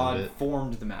like God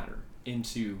formed the matter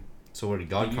into. So where did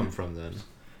God come from then?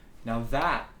 Now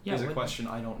that is a question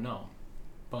I don't know,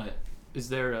 but is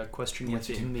there a question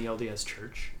within the LDS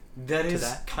Church? That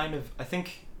is kind of, I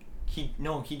think he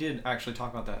did actually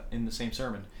talk about that in the same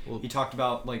sermon. Well, he talked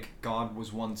about like God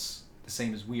was once the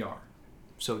same as we are.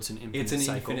 So it's an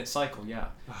infinite cycle, yeah.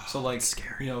 Oh, so like,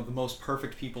 scary. The most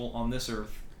perfect people on this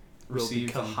earth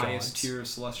receive the highest tier of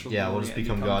celestial glory. Yeah, we'll just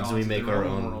become gods and we make our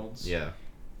own worlds. Yeah.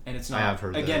 And it's not, I have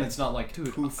heard again, that. It's not like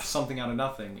something out of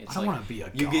nothing. It's I don't want to be a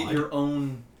god. You get your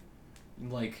own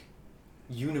like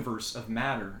universe of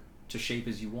matter to shape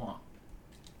as you want.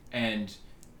 And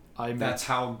that's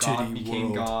how God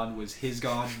became God, was his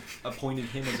God appointed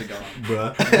him as a god.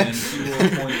 Bruh. And he will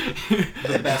appoint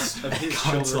the best of his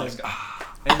children as God.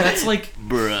 And that's like,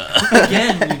 bruh.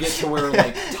 Again, you get to where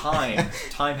like time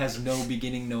has no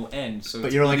beginning, no end. So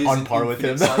but you're like on par with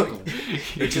him.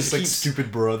 It just like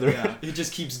stupid brother. Yeah, it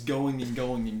just keeps going and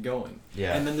going and going.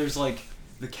 Yeah. And then there's like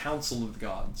the Council of the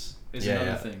Gods is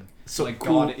another thing. So like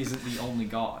cool. God isn't the only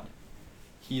God.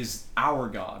 He is our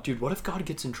God. Dude, what if God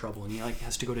gets in trouble and he like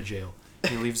has to go to jail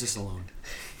and he leaves us alone?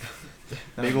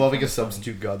 Maybe we'll have like a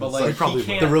substitute God. But like, probably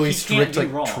the really strict like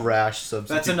trash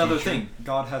substitute. That's another teacher. thing.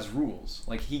 God has rules.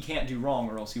 Like he can't do wrong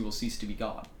or else he will cease to be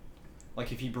God.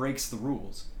 Like if he breaks the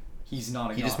rules, he's not a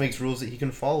God. He just makes rules that he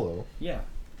can follow. Yeah.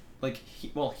 Like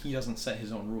he doesn't set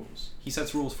his own rules. He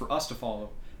sets rules for us to follow,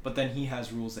 but then he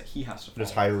has rules that he has to follow.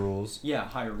 There's higher rules. Yeah,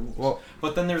 higher rules. Well,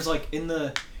 but then there's like in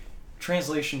the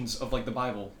translations of like the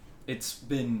Bible, it's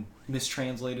been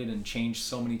mistranslated and changed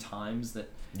so many times that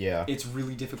it's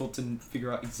really difficult to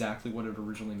figure out exactly what it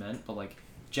originally meant. But like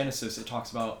Genesis, it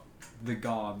talks about the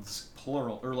gods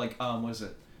plural, or like what is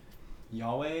it,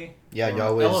 Yahweh? Yeah,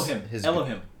 Yahweh.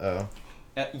 Elohim. Oh.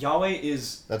 Yahweh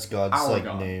is that's God's like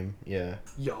God. name. Yeah.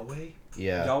 Yahweh.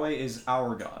 Yeah. Yahweh is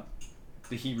our God,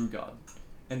 the Hebrew God,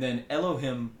 and then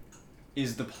Elohim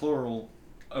is the plural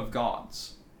of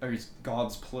gods, or is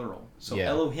God's plural. So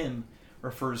Elohim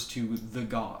refers to the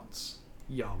gods.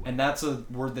 Yahweh. And that's a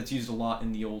word that's used a lot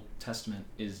in the Old Testament,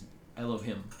 is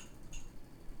Elohim.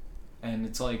 And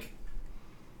it's like,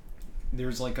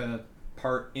 there's like a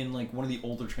part in like one of the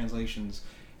older translations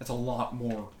that's a lot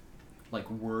more like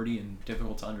wordy and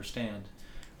difficult to understand.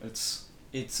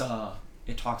 It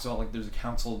talks about like there's a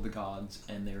council of the gods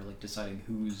and they're like deciding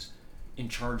who's in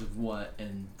charge of what,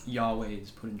 and Yahweh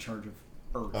is put in charge of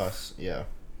Earth. Us, yeah.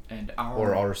 And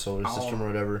our solar system or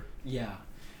whatever. Yeah.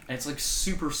 And it's like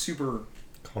super, super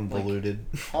convoluted.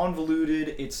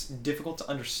 It's difficult to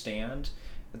understand.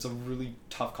 It's a really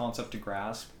tough concept to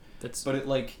grasp. But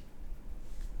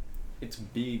it's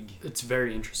big. It's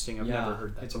very interesting. I've never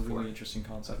heard that. It's before. a really interesting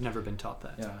concept. I've never been taught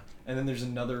that. Yeah. And then there's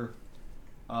another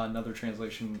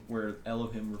translation where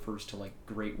Elohim refers to like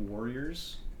great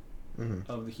warriors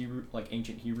of the Hebrew, like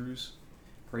ancient Hebrews,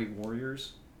 great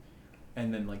warriors,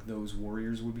 and then like those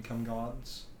warriors would become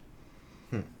gods.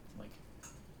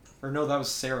 Or no, that was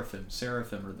seraphim.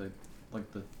 Seraphim are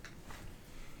the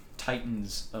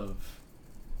titans of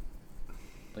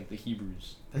like the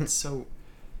Hebrews. That's so.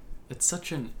 It's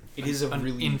such an. It is a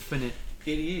really infinite.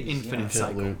 It is infinite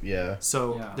cycle. Loop, yeah.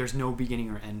 So there's no beginning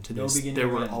or end to this. There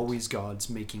were always gods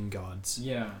making gods.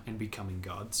 Yeah. And becoming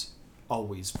gods,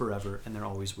 always, forever, and there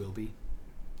always will be.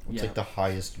 It's like the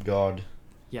highest god.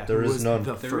 Yeah, there is none.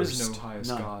 There is no highest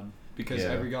god because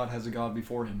every god has a god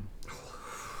before him.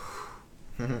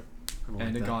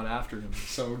 And a god after him.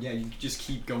 So yeah, you just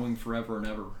keep going forever and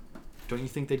ever. Don't you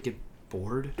think they'd get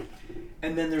bored?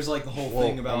 And then there's like the whole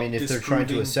thing about if they're trying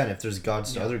to ascend, if there's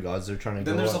gods to other gods, they're trying to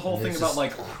then go there's the up, whole thing about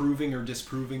like proving or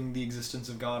disproving the existence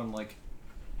of God, and like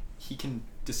he can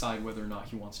decide whether or not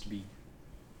he wants to be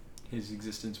his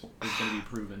existence is going to be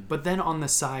proven. But then on the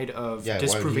side of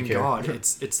disproving God,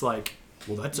 it's like,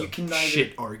 well, that's a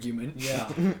shit argument. Yeah.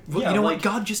 Well, you know what?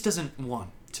 God just doesn't want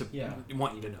you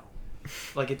to know.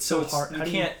 Like, it's so hard.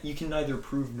 You can neither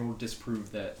prove nor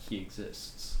disprove that he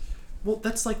exists. Well,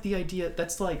 that's like the idea.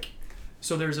 That's like,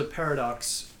 so there's a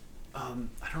paradox. I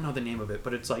don't know the name of it,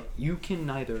 but it's like you can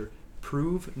neither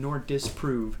prove nor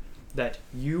disprove that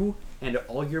you and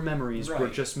all your memories were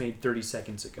just made 30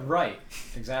 seconds ago. Right.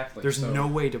 Exactly. There's no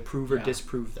way to prove or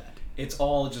disprove that. It's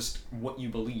all just what you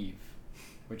believe,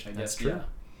 which I guess true. Yeah.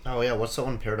 Oh yeah, what's that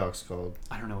one paradox called?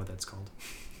 I don't know what that's called.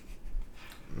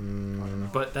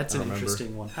 But that's an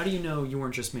interesting one. How do you know you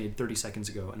weren't just made 30 seconds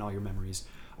ago and all your memories?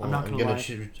 Well, I'm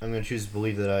gonna choose to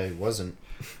believe that I wasn't.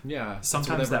 Yeah.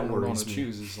 Sometimes that worries me.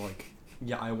 Choose is like,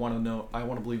 I want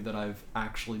to believe that I've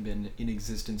actually been in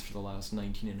existence for the last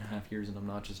 19 and a half years, and I'm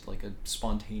not just like a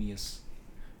spontaneous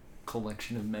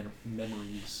collection of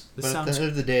memories. But at the end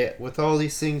of the day, with all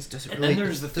these things, does it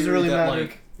really matter?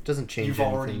 Like, it doesn't change you've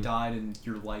anything. already died, and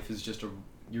your life is just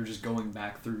you're just going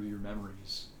back through your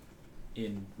memories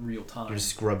in real time. You're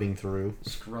scrubbing through.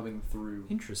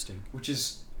 Interesting. Which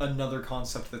is another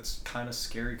concept that's kind of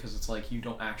scary, because it's like you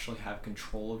don't actually have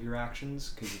control of your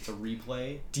actions because it's a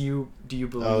replay. Do you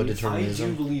believe? Oh, determinism. I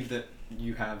do believe that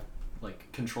you have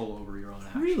like control over your own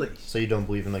actions. Really? So you don't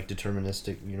believe in like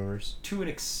deterministic universe? To an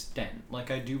extent.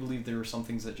 Like, I do believe there are some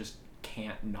things that just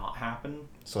can't not happen.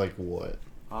 So like what?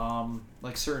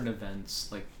 Like certain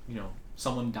events, like, you know,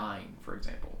 someone dying, for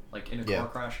example. Like in a car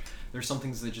crash, there's some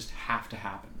things that just have to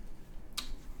happen.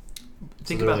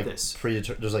 Think about like this.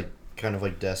 There's like kind of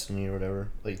like destiny or whatever.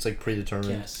 Like it's like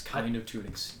predetermined. Yes, kind of to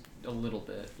a little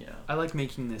bit, yeah. I like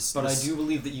making this. But I do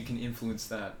believe that you can influence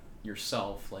that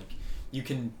yourself. Like, you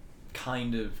can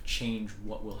kind of change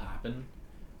what will happen,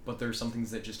 but there are some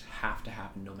things that just have to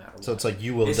happen no matter what. So it's like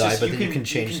you will die, but then you can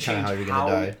change kind of how you're going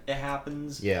to die. It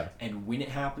happens, and when it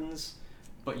happens,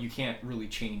 but you can't really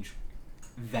change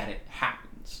that it happens.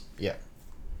 Yeah.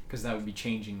 Because that would be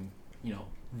changing, you know,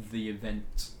 the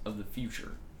events of the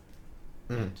future.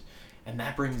 And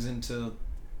that brings into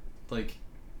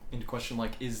question,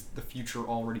 like, is the future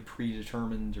already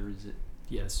predetermined, or is it...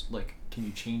 Yes. Like, can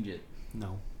you change it?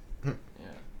 No. Yeah.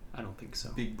 I don't think so.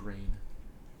 Big brain.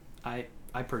 I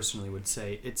personally would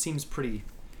say it seems pretty...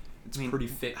 pretty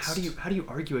fixed. How do you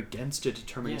argue against a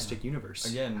deterministic universe?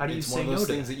 Again, how do you say no to that? It's one of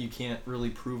those things that you can't really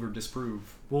prove or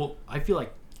disprove. Well, I feel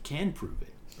like you can prove it.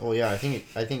 Well, yeah, I think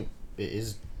it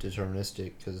is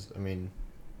deterministic, because I mean,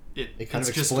 it kind of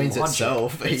explains logic.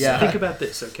 itself. Yeah. Think about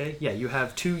this, okay? Yeah, you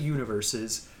have two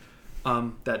universes,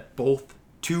 that both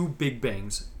two Big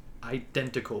Bangs,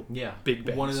 identical. Big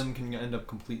Bangs. One of them can end up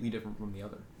completely different from the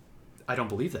other. I don't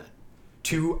believe that.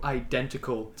 Two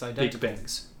identical Big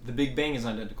Bangs. The Big Bang is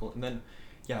identical, and then,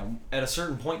 at a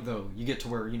certain point though, you get to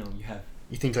where you have.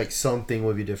 You think like something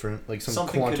would be different, like some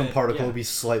quantum particle would be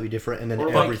slightly different, and then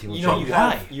or everything would change.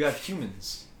 You have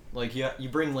humans, like you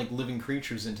bring like living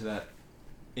creatures into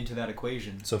that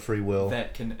equation. So free will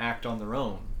that can act on their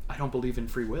own. I don't believe in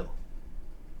free will.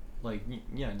 Like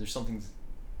there's some things.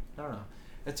 I don't know.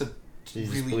 It's a you really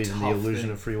just believe tough in the illusion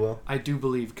thing. of free will. I do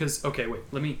believe, because okay, wait,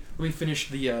 let me finish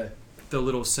the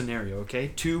little scenario.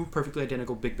 Okay, two perfectly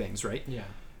identical Big Bangs, right? Yeah.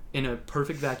 In a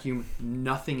perfect vacuum,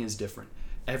 nothing is different.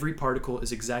 Every particle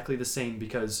is exactly the same,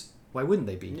 because why wouldn't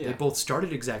they be? Yeah. They both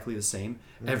started exactly the same.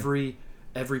 Every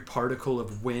particle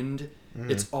of wind,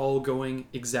 it's all going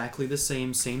exactly the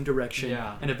same direction.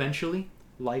 Yeah. And eventually,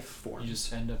 life forms. You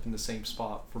just end up in the same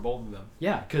spot for both of them.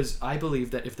 Yeah, because I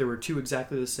believe that if there were two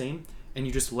exactly the same, and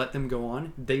you just let them go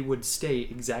on, they would stay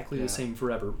exactly the same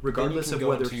forever, regardless of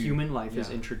whether human life is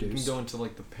introduced. You can go into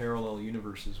like the parallel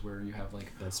universes where you have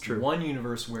like that's true. One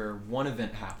universe where one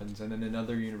event happens, and then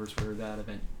another universe where that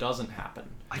event doesn't happen.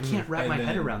 I can't wrap my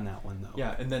head around that one though.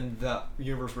 Yeah, and then the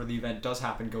universe where the event does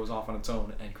happen goes off on its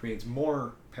own and creates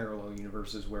more parallel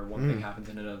universes where one thing happens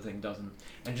and another thing doesn't,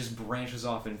 and just branches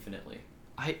off infinitely.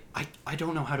 I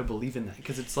don't know how to believe in that,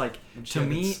 because it's like, to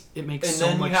me it makes so much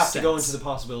sense. And then you have to go into the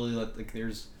possibility that like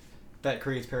that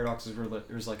creates paradoxes where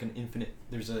there's like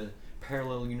there's a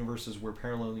parallel universes where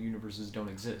parallel universes don't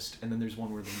exist, and then there's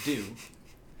one where they do.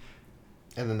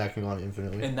 And then that can go on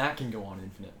infinitely. And that can go on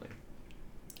infinitely.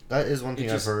 That is one thing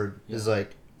I've heard is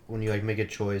like when you like make a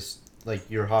choice, like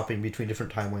you're hopping between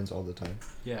different timelines all the time.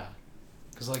 Yeah,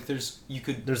 because like there's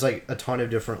like a ton of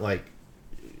different like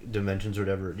dimensions or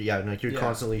whatever. Yeah, and like you're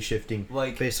constantly shifting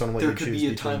like based on what you choose. There could be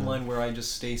a timeline where I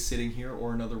just stay sitting here,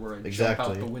 or another where I jump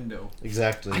out the window.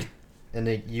 Exactly. And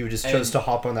you just chose to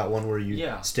hop on that one where you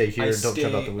stay here and don't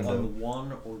jump out the window. On the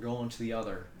one or go onto the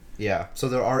other. Yeah. So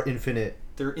there are infinite.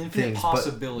 There are infinite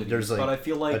possibilities, there's like but I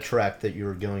feel like a track that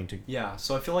you're going to. Yeah.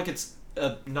 So I feel like it's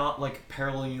not like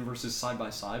parallel universes side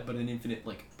by side, but an infinite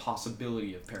like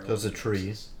possibility of parallel. There's a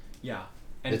tree. Yeah.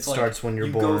 And it starts when you're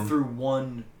born. You go through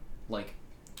one like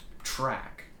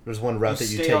track. There's one route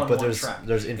that you take, but there's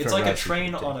infinite. It's like a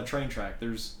train on a train track.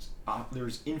 There's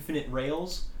infinite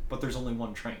rails, but there's only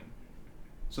one train.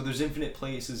 So there's infinite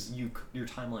places your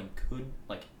timeline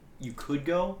could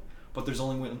go, but there's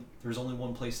only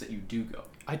one place that you do go.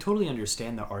 I totally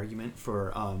understand the argument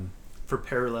for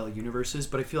parallel universes,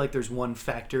 but I feel like there's one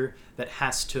factor that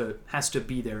has to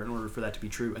be there in order for that to be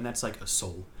true, and that's like a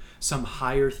soul, some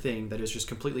higher thing that is just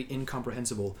completely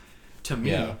incomprehensible to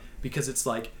me, because it's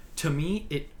like, to me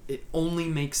it only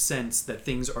makes sense that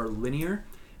things are linear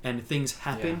and things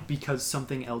happen because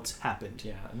something else happened.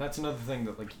 Yeah, and that's another thing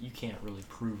that like you can't really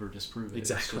prove or disprove it.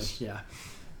 Exactly.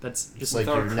 That's just like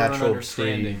our your natural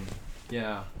understanding.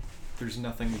 Yeah, there's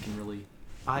nothing we can really.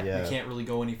 We can't really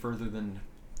go any further than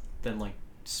like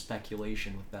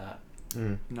speculation with that.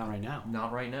 Not right now.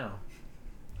 Not right now.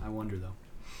 I wonder though.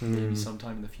 Maybe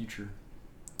sometime in the future.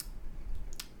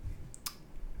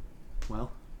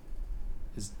 Well,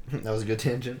 that was a good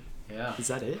tangent. Yeah. Is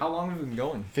that it? How long have we been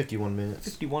going? 51 minutes.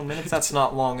 51 minutes? That's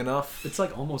not long enough. It's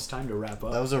like almost time to wrap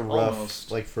up. That was a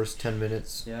rough like first 10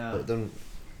 minutes. Yeah. But then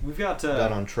we've got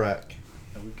on track.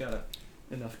 We've got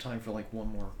enough time for like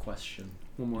one more question.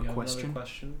 One more question?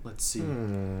 Question? Let's see.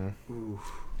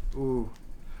 Ooh.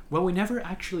 Well, we never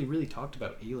actually really talked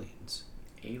about aliens.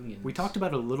 We talked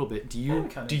about it a little bit. Do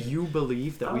you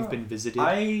believe that we've been visited?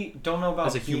 I don't know about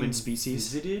as a human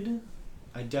species. Visited.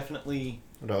 I definitely.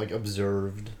 What about like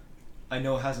observed? I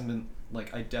know it hasn't been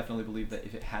like. I definitely believe that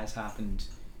if it has happened,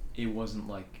 it wasn't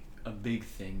like a big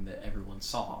thing that everyone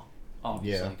saw.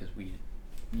 Obviously, because we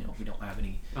don't have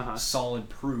any solid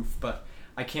proof. But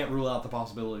I can't rule out the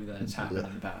possibility that it's happened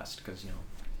in the past because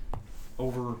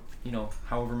over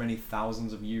however many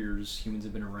thousands of years humans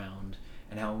have been around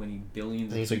and how many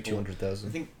billions. I think of it's people, like 200,000.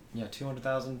 I think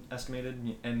 200,000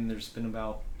 estimated, and there's been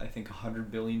about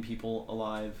 100 billion people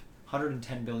alive.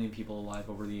 110 billion people alive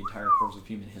over the entire course of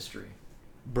human history.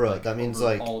 Bro, that means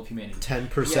like all of humanity.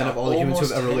 10% of all the humans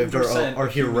who've ever lived are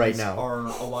here right now. Are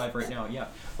alive right now. Yeah,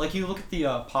 like you look at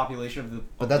the population of the.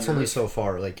 But that's only so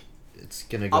far. Like, it's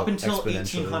gonna go up until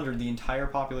exponentially. 1800. The entire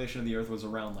population of the Earth was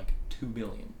around like 2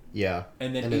 billion. Yeah.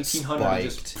 And then 1800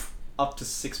 just up to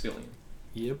 6 billion.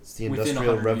 Yep. It's the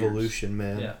Industrial Revolution,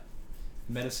 man. Yeah.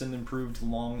 Medicine improved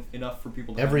long enough for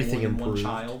people to Everything have more than improved.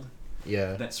 one child.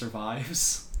 Yeah. That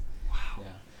survives. Wow. Yeah.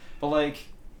 But like,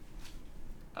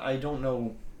 I don't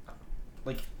know.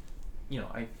 Like,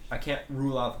 I can't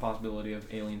rule out the possibility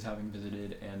of aliens having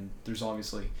visited, and there's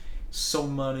obviously so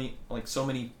many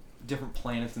different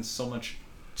planets and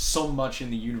so much in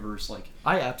the universe. Like,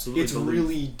 I absolutely. It's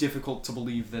really difficult to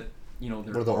believe that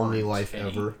we're the only life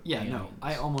ever. Yeah, aliens. No,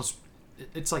 I almost.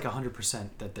 It's like 100%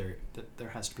 that there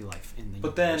has to be life in the universe.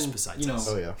 But then, besides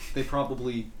us. They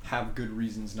probably have good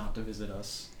reasons not to visit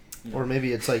us. Or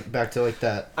maybe it's like back to like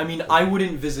that. I mean, I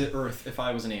wouldn't visit Earth if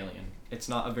I was an alien. It's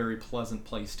not a very pleasant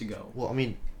place to go. Well, I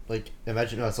mean, like,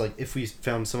 imagine it's like if we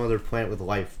found some other planet with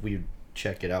life, we'd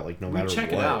check it out, like, no matter what. We'd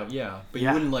check it out, yeah. But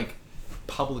you wouldn't, like,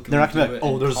 publicly They're not gonna be like,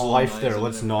 oh, there's life there,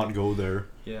 let's not go there.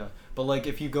 Yeah. But, like,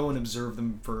 if you go and observe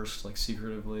them first, like,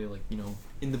 secretively, like,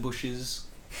 in the bushes,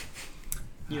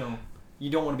 you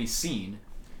don't want to be seen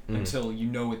until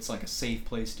it's, like, a safe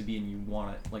place to be and you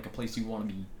want it, like, a place you want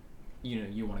to be,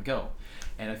 you want to go.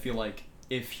 And I feel like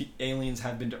if aliens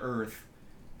have been to Earth,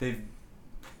 they've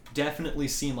definitely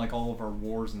seen like all of our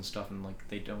wars and stuff, and like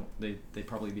they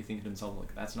probably be thinking to themselves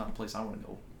like, that's not a place I want to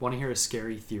go. Want to hear a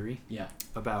scary theory? Yeah.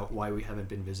 About why we haven't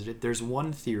been visited? There's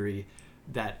one theory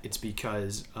that it's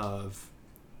because of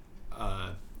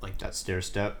like that stair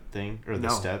step thing or the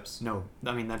steps. No,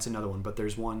 I mean that's another one, but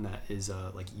there's one that is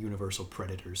like universal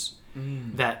predators.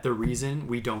 That the reason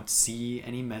we don't see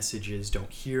any messages,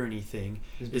 don't hear anything,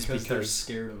 is because they're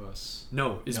scared of us.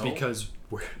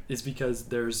 It's because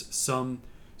there's some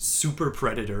super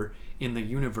predator in the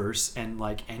universe, and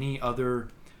like any other,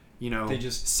 they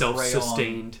just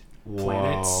self-sustained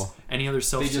planets, any other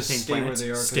self-sustained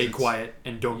planets, stay quiet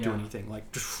and don't do anything. Like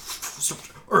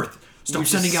Earth. Stop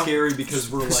sending out. Scary because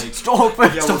we're like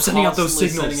stop sending out those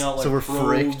signals. Sending out, like, so we're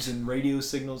probes and radio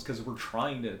signals because we're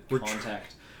trying to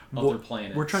contact other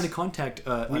planets. We're trying to contact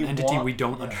an entity we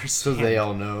don't understand. So they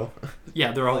all know.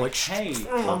 Yeah, they're all like hey,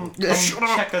 come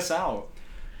check us out.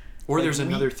 Or there's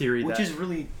another theory which is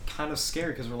really kind of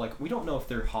scary because we're like, we don't know if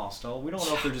they're hostile. We don't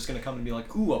know if they're just going to come and be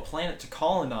like, ooh, a planet to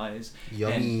colonize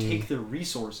and take their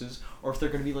resources, or if they're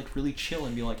going to be like really chill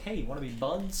and be like, hey, want to be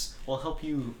buds? We'll help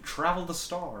you travel the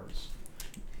stars.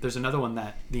 There's another one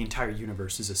that the entire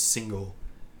universe is a single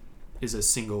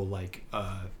like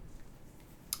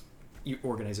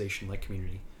organization, like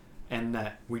community, and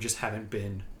that we just haven't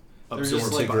been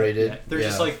absorbed, integrated. They're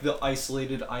just like the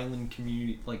isolated island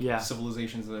community, like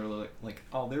civilizations that are like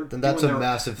oh, they're then that's a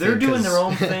massive thing. They're doing their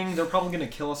own thing. They're probably gonna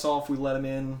kill us all if we let them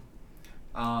in,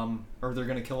 or they're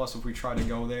gonna kill us if we try to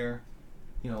go there.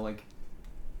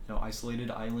 Isolated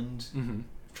island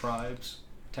tribes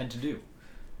tend to do.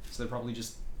 So they're probably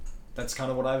just. That's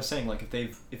kind of what I was saying. Like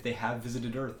if they have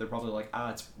visited Earth, they're probably like,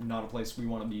 it's not a place we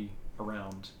want to be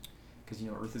around, because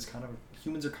Earth is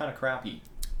humans are kind of crappy.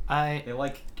 They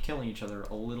like killing each other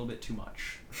a little bit too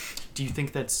much. Do you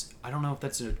think that's? I don't know if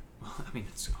that's a. I mean,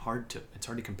 it's hard to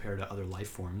compare to other life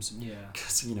forms. Yeah.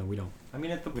 Because we don't. I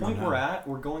mean, at the point we're at,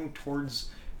 we're going towards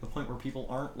the point where people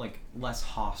aren't like less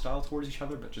hostile towards each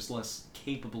other, but just less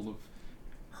capable of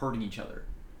hurting each other.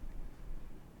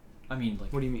 I mean,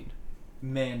 like. What do you mean?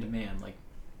 Man to man, like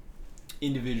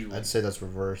individually. I'd say that's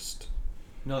reversed.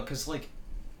 No, because like.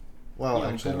 Well,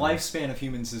 actually, the lifespan of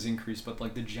humans has increased, but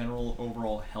like the general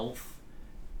overall health,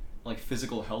 like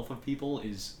physical health of people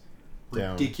is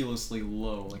ridiculously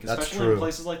low. Like especially in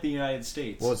places like the United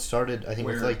States. Well, it started, I think,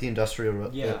 with like the industrial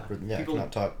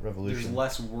revolution. There's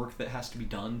less work that has to be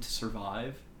done to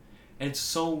survive, and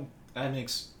that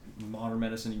makes modern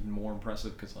medicine even more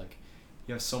impressive because like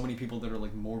you have so many people that are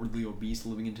like morbidly obese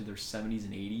living into their 70s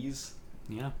and 80s.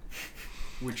 Yeah.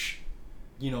 Which,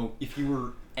 if you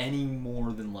were any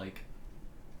more than like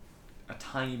a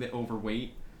tiny bit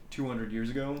overweight 200 years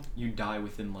ago, you'd die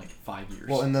within like 5 years.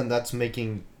 Well, and then that's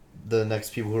making the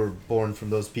next people who are born from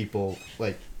those people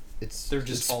like it's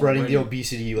spreading the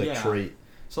obesity trait.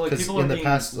 So like people are in the being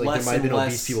past, like there might have been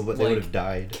obese people, but they would have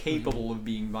died. Capable of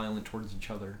being violent towards each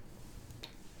other.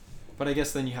 But I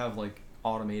guess then you have like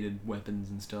automated weapons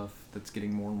and stuff that's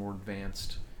getting more and more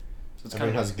advanced. So it's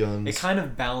everyone has guns. It kind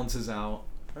of balances out.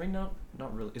 I mean, not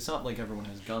really. It's not like everyone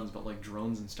has guns, but like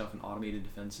drones and stuff and automated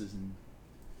defenses and,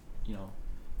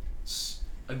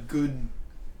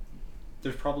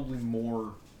 there's probably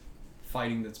more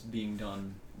fighting that's being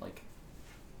done like,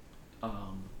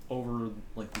 over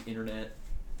like the internet,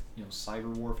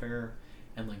 cyber warfare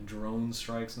and like drone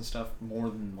strikes and stuff more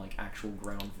than like actual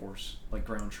ground force, like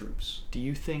ground troops. Do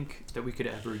you think that we could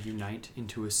ever unite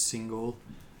into a single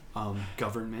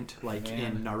government like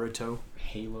in Naruto?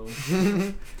 Halo.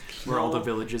 Where all the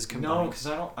villages combine? No, because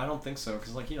I don't think so.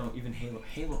 Because like even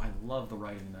Halo, I love the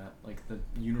writing in that. Like the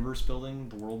universe building,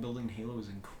 the world building in Halo is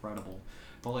incredible.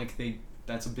 But like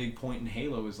that's a big point in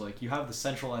Halo is like you have the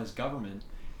centralized government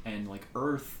and like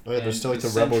Earth. Oh yeah, there's still like the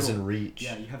rebels in Reach.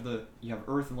 Yeah, you have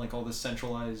Earth and like all the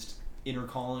centralized inner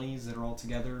colonies that are all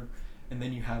together, and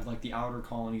then you have like the outer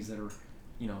colonies that are,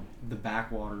 the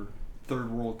backwater third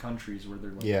world countries where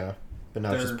they're like but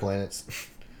not just planets.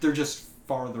 They're just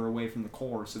farther away from the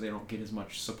core, so they don't get as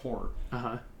much support.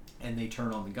 And they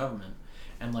turn on the government,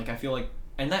 and like I feel like,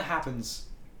 and that happens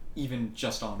even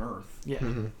just on Earth. Yeah.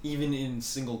 Mm-hmm. Even in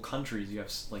single countries, you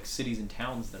have like cities and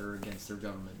towns that are against their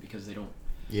government because they don't.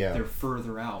 Yeah. They're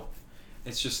further out.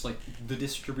 It's just like the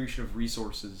distribution of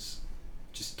resources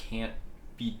just can't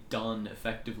be done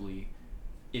effectively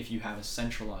if you have a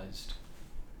centralized,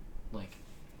 like,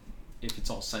 if it's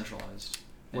all centralized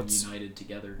and united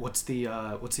together. What's the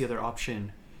other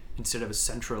option instead of a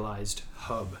centralized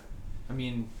hub? I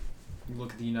mean, you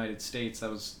look at the United States. That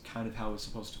was kind of how it was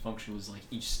supposed to function. Was like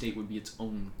each state would be its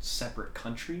own separate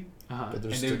country, and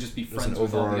they would just be friends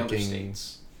with all the other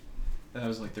states. That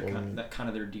was like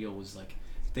their deal was like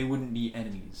they wouldn't be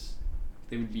enemies.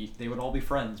 They would all be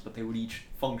friends, but they would each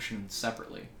function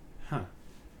separately. Huh.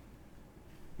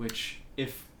 Which,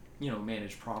 if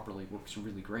managed properly, works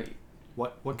really great.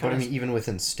 What kind but of? I mean, even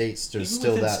within states, there's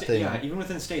still that thing. Yeah, even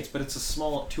within states, but it's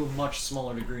to a much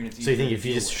smaller degree, and it's. So you think if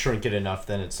you just shrink it enough,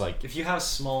 then it's like. If you have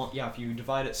if you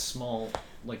divide it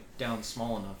down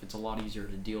small enough, it's a lot easier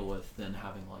to deal with than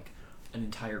having like an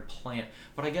entire plant.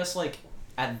 But I guess like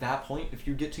at that point, if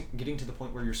you're getting to the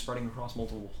point where you're spreading across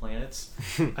multiple planets,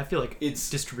 I feel like its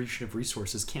distribution of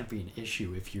resources can't be an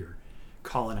issue if you're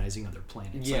colonizing other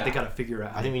planets. Yeah. Like they gotta figure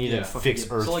out. I think we need to fix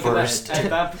Earth so like first. At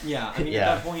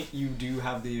that point, you do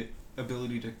have the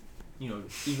ability to,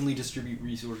 evenly distribute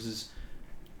resources,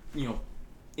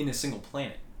 in a single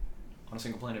planet, on a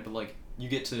single planet. But like you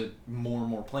get to more and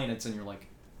more planets, and you're like,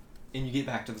 and you get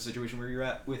back to the situation where you're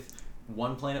at with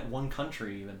one planet, one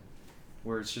country even,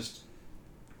 where it's just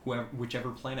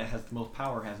whichever planet has the most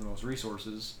power has the most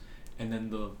resources, and then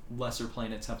the lesser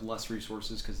planets have less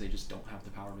resources because they just don't have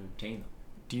the power to obtain them.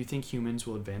 Do you think humans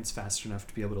will advance fast enough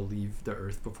to be able to leave the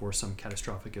Earth before some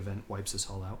catastrophic event wipes us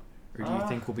all out? Or do you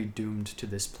think we'll be doomed to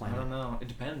this planet? I don't know. It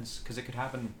depends, because it could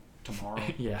happen tomorrow.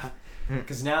 Yeah.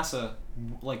 Because NASA,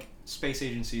 like, space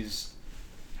agencies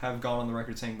have gone on the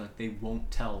record saying, like, they won't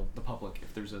tell the public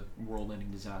if there's a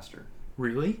world-ending disaster.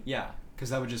 Really? Yeah, because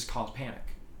that would just cause panic.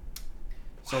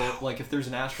 So, like, if there's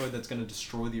an asteroid that's going to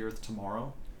destroy the Earth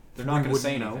tomorrow, they're not going to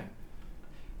say anything.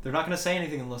 They're not going to say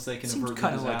anything unless they can avert the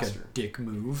disaster. Seems kind of like a dick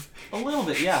move. A little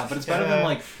bit, yeah, but it's better than,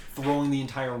 like, throwing the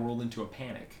entire world into a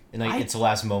panic. And, like, its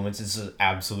last moments, it's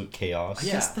absolute chaos.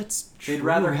 I guess that's true. They'd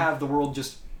rather have the world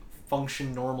just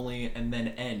function normally and then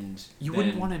end. You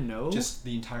wouldn't want to know? Just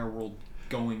the entire world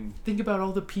going... Think about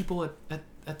all the people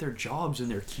at their jobs and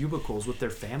their cubicles with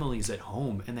their families at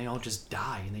home, and they all just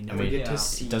die, and they never get to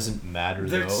see... It doesn't matter,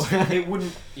 though. It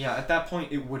wouldn't... Yeah, at that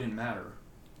point, it wouldn't matter.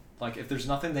 Like, if there's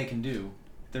nothing they can do,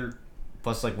 they're...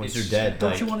 Plus, like, once you're dead,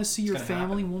 don't you want to see your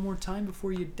family one more time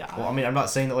before you die? Well, I mean, I'm not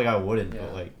saying that, like, I wouldn't,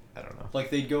 but, like, I don't know. Like,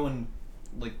 they'd go and...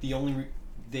 Like,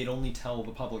 they'd only tell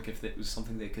the public if it was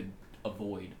something they could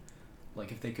avoid.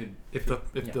 Like, if they could... If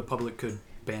the public could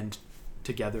band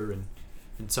together and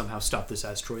somehow stop this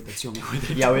asteroid, that's the only way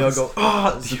they we all go,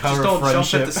 the power of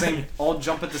friendship. All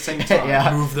jump at the same time.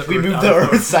 Yeah, we move the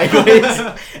Earth Earth sideways.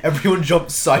 Everyone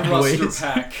jumps sideways. Thruster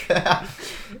pack.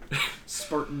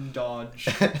 Spartan dodge.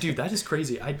 Dude, that is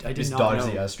crazy. I did not know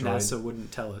NASA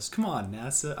wouldn't tell us. Come on,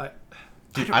 NASA.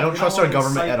 I don't trust our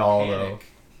government at all, though.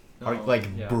 Bruh. Like,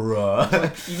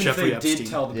 even Jeffrey if they did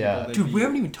tell the people, dude, we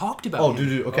haven't even talked about it.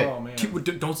 Dude, okay. Oh, man.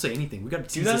 Dude, don't say anything. We got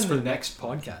to do that for the next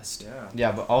podcast.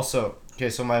 Yeah, but also,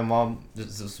 okay, so my mom,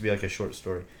 this will be like a short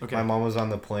story. Okay. My mom was on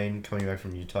the plane coming back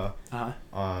from Utah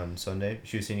on Sunday.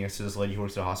 She was sitting next to this lady who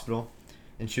works at a hospital,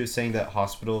 and she was saying that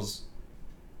hospitals,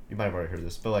 you might have already heard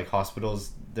this, but like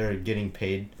hospitals, they're getting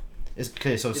paid. It's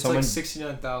like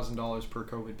 $69,000 per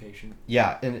COVID patient.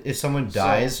 Yeah, and if someone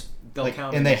dies,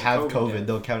 and they have COVID,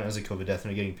 they'll count it as a COVID death, and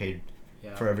they're getting paid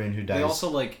for everyone who dies. They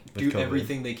also do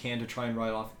everything they can to try and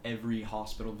write off every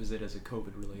hospital visit as a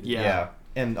COVID related. Yeah.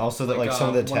 And also that some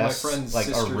of the tests one of my friend's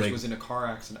sisters are rigged. Was in a car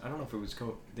accident. I don't know if it was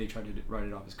they tried to write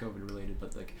it off as COVID related,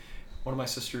 but like one of my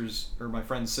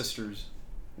friend's sisters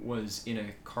was in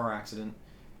a car accident.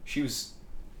 She was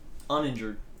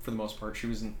uninjured for the most part. She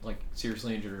wasn't like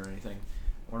seriously injured or anything.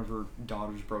 One of her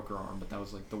daughters broke her arm, but that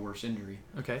was like the worst injury.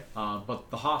 Okay. But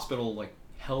the hospital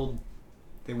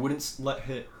they wouldn't let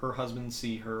her husband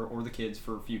see her or the kids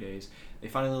for a few days. They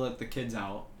finally let the kids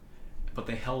out, but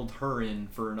they held her in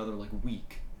for another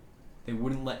week. They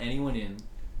wouldn't let anyone in.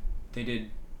 They did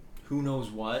who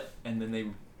knows what, and then they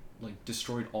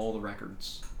destroyed all the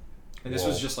records. And this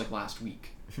was just last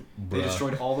week. They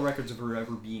destroyed all the records of her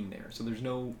ever being there. So there's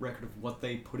no record of what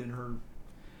they put in her.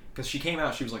 Because she came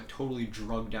out, she was totally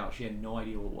drugged out. She had no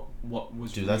idea what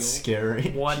was real. Dude, that's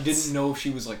scary. What? She didn't know if she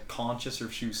was conscious or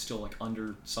if she was still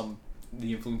under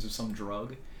the influence of some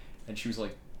drug, and she was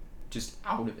just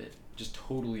out of it, just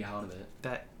totally out of it.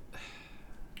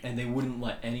 And they wouldn't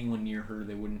let anyone near her.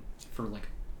 They wouldn't for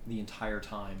the entire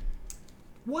time.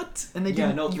 What? And they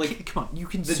didn't. No, come on, you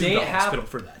can sue the hospital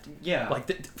for that. Yeah, I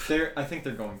think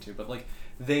they're going to, but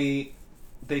they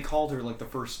called her the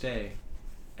first day,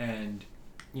 and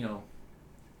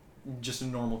just a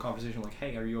normal conversation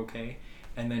hey, are you okay?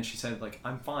 And then she said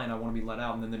I'm fine, I want to be let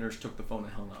out, and then the nurse took the phone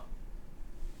and hung up.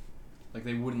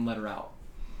 They wouldn't let her out,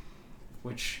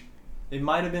 which it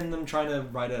might have been them trying to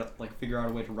figure out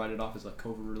a way to write it off as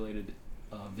COVID related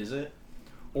visit,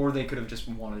 or they could have just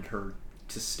wanted her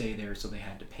to stay there so they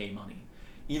had to pay money.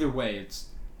 Either way, it's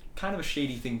kind of a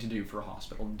shady thing to do for a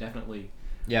hospital, and definitely.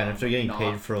 Yeah, and if they're getting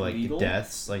paid for legal,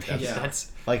 deaths,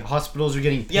 that's hospitals are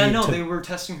getting paid. Yeah, no, they were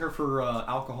testing her for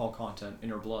alcohol content in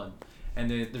her blood,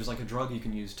 and there's a drug you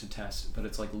can use to test, but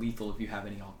it's lethal if you have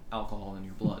any alcohol in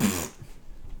your blood.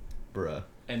 Bruh.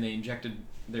 And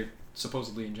they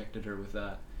supposedly injected her with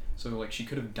that, so she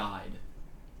could have died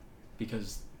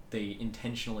because they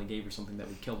intentionally gave her something that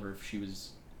would kill her if she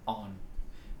was on,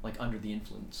 under the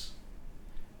influence.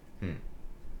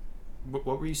 What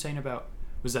were you saying about?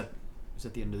 Was that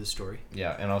the end of the story?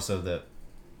 Yeah, and also that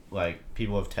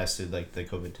people have tested the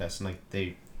COVID tests, and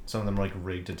some of them are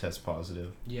rigged to test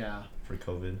positive. Yeah. For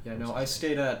COVID. Yeah, no, I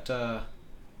stayed at one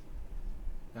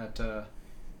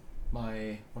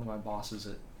of my bosses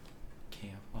at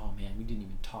camp. Oh man, we didn't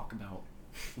even talk about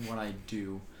what I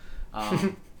do.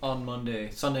 On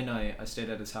Sunday night, I stayed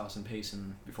at his house in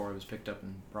Payson before I was picked up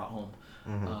and brought home.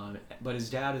 Mm-hmm. But his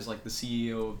dad is like the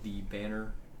CEO of the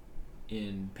Banner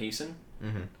in Payson.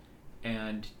 Mm-hmm.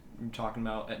 And we're talking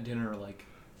about at dinner, like,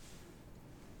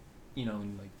 you know,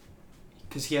 like,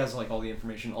 because he has like all the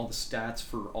information, all the stats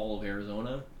for all of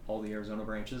Arizona, all the Arizona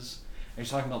branches. And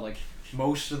he's talking about like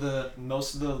most of the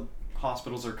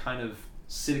hospitals are kind of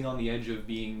sitting on the edge of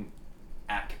being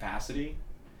at capacity.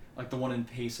 Like the one in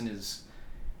Payson is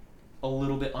a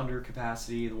little bit under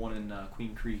capacity. The one in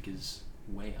Queen Creek is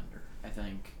way under, I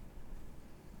think.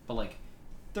 But like,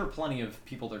 there are plenty of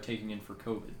people they're taking in for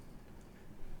COVID.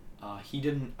 I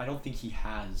don't think he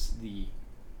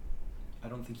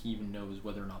even knows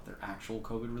whether or not they're actual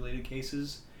COVID related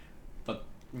cases, but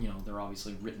you know, they're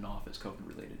obviously written off as COVID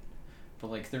related. But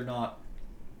like, they're not,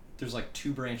 there's like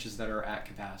 2 branches that are at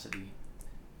capacity,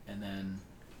 and then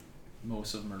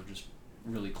most of them are just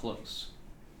really close.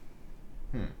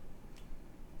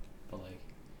 But like,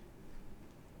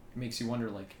 it makes you wonder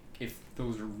like if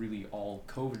those are really all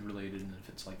COVID related, and if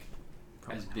it's like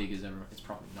probably as big as ever. It's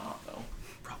probably not though.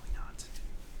 Probably not.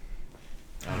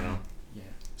 I don't know. Yeah.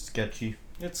 Sketchy.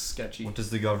 It's sketchy. What does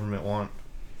the government want?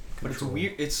 But it's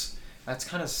weird. That's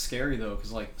kind of scary though,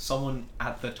 because like someone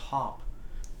at the top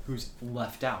who's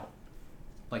left out,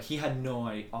 like he had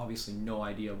obviously no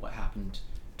idea what happened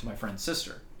to my friend's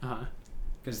sister.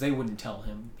 Because they wouldn't tell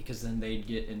him, because then they'd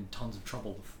get in tons of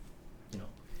trouble with, you know.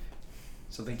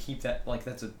 So they keep that, like,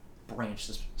 that's a branch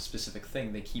specific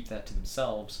thing. They keep that to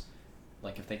themselves.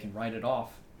 Like, if they can write it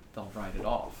off, they'll write it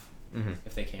off. Mm-hmm.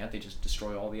 If they can't, they just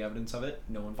destroy all the evidence of it.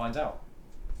 No one finds out.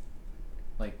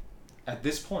 Like, at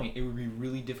this point, it would be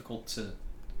really difficult to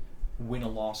win a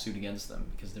lawsuit against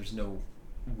them because there's no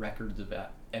records of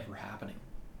that ever happening.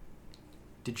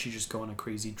 Did she just go on a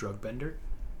crazy drug bender?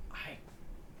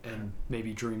 And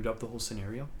maybe dreamed up the whole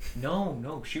scenario?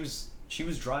 No. She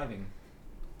was driving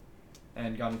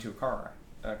and got into a car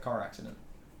accident,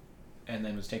 and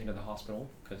then was taken to the hospital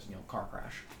because, you know, car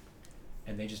crash.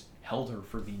 And they just held her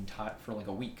for like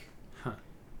a week.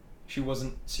 She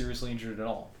wasn't seriously injured at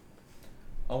all.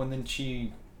 Oh, and then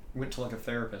she went to like a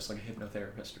therapist, like a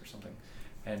hypnotherapist or something,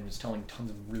 and was telling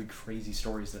tons of really crazy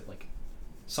stories that, like,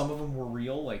 some of them were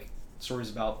real, like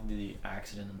stories about the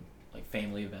accident and like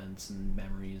family events and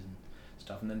memories and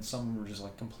stuff, and then some were just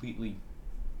like completely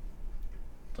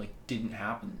like didn't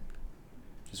happen,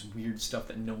 just weird stuff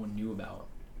that no one knew about.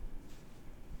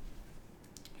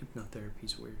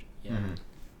 Hypnotherapy's weird. Yeah. Mm-hmm.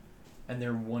 And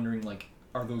they're wondering, like,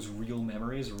 are those real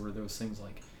memories, or were those things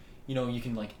like, you know, you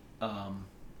can like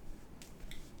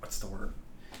what's the word,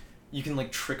 you can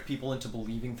like trick people into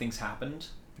believing things happened.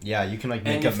 Yeah, you can like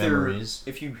make up memories.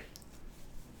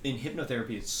 In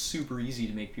hypnotherapy, it's super easy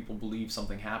to make people believe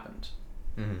something happened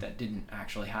that didn't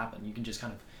actually happen. You can just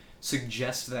kind of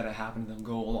suggest that it happened, and they'll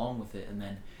go along with it, and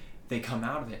then they come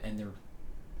out of it, and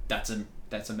that's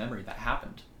a memory that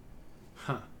happened.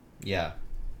 Yeah.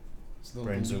 So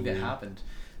they'll believe it happened.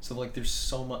 So like, there's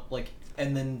so much like,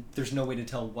 and then there's no way to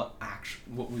tell what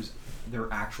was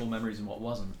their actual memories and what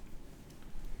wasn't.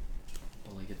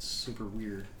 But like, it's super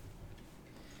weird.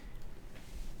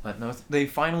 But no, they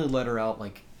finally let her out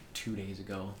like 2 days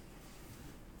ago.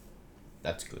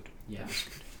 That's good. Yeah.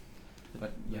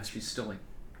 But yeah, she's still like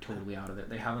totally out of it.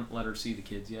 They haven't let her see the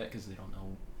kids yet because they don't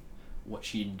know what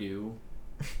she'd do.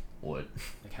 What?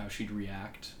 Like how she'd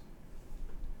react.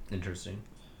 Interesting.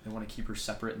 They want to keep her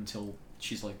separate until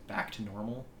she's like back to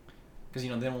normal. Because, you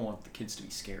know, they don't want the kids to be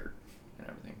scared and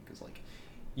everything. Because like,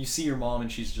 you see your mom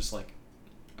and she's just like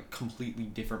a completely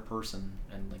different person.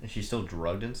 And like, is she still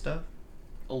drugged and stuff?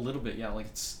 A little bit, yeah. Like,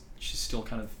 she's still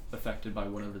kind of affected by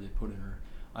whatever they put in her.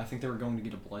 I think they were going to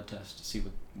get a blood test to see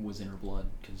what was in her blood,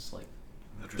 because like,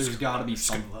 there's got to be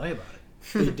some. Lie about it.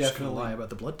 They definitely lie about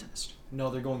the blood test. No,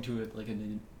 they're going to like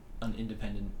an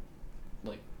independent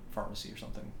like pharmacy or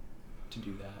something to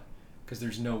do that, because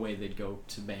there's no way they'd go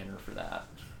to Banner for that.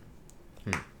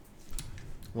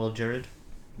 Well, Jared.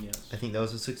 Yes. I think that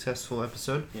was a successful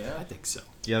episode. Yeah, I think so.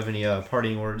 Do you have any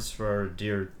parting words for our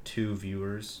dear 2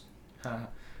 viewers?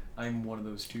 I'm one of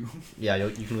those 2. Yeah,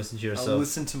 you can listen to yourself. I'll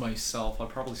listen to myself. I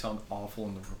probably sound awful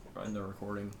in the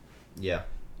recording. Yeah.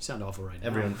 You sound awful right now.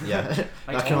 Everyone, yeah.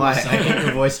 Not gonna lie, I hate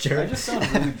your voice, Jared. I just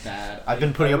sound really bad. I've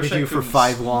been putting up with you for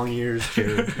 5 long years,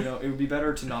 Jared. You know, it would be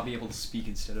better to not be able to speak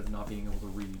instead of not being able to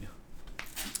read.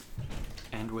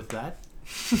 And with that?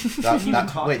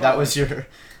 That was your...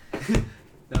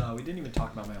 No, we didn't even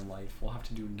talk about my life. We'll have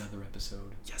to do another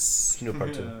episode. Yes. You know,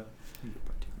 part 2.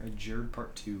 Jared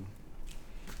part 2.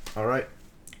 All right.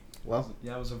 Well,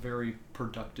 yeah, it was a very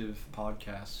productive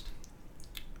podcast.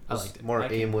 I liked it. More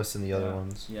aimless than the other Yeah.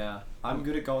 ones. Yeah, I'm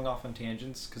good at going off on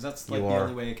tangents because that's like You the are.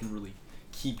 only way I can really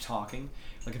keep talking.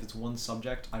 Like if it's one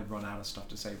subject, I run out of stuff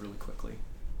to say really quickly.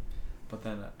 But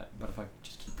then, but if I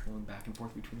just keep going back and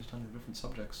forth between a ton of different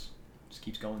subjects, it just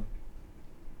keeps going.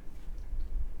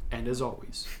 And as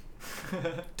always,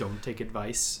 don't take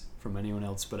advice from anyone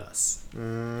else but us.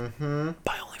 Mm-hmm.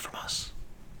 Buy only from us.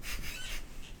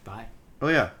 Bye. Oh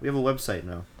yeah, we have a website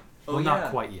now. Oh, Well, yeah.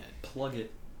 not quite yet. Plug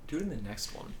it. Do it in the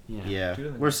next one. Yeah. Yeah, Do it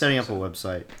in the we're next setting up a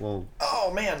episode. website. Well,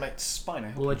 Oh man, my spine. I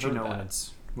hope We'll let you heard know that.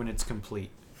 when it's complete.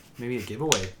 Maybe a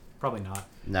giveaway. Probably not.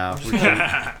 no. I'm just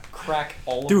gonna crack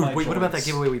all of Dude, my wait, what about that joints.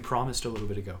 giveaway we promised a little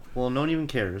bit ago? Well, no one even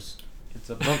cares. It's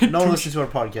a No one listens to our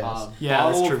podcast. Yeah,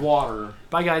 bottle that's of true. water.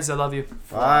 Bye, guys. I love you.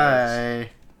 Bye.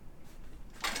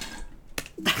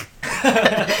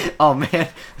 Oh man,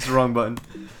 it's the wrong button.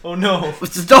 Oh no!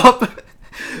 Stop.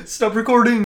 Stop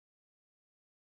recording.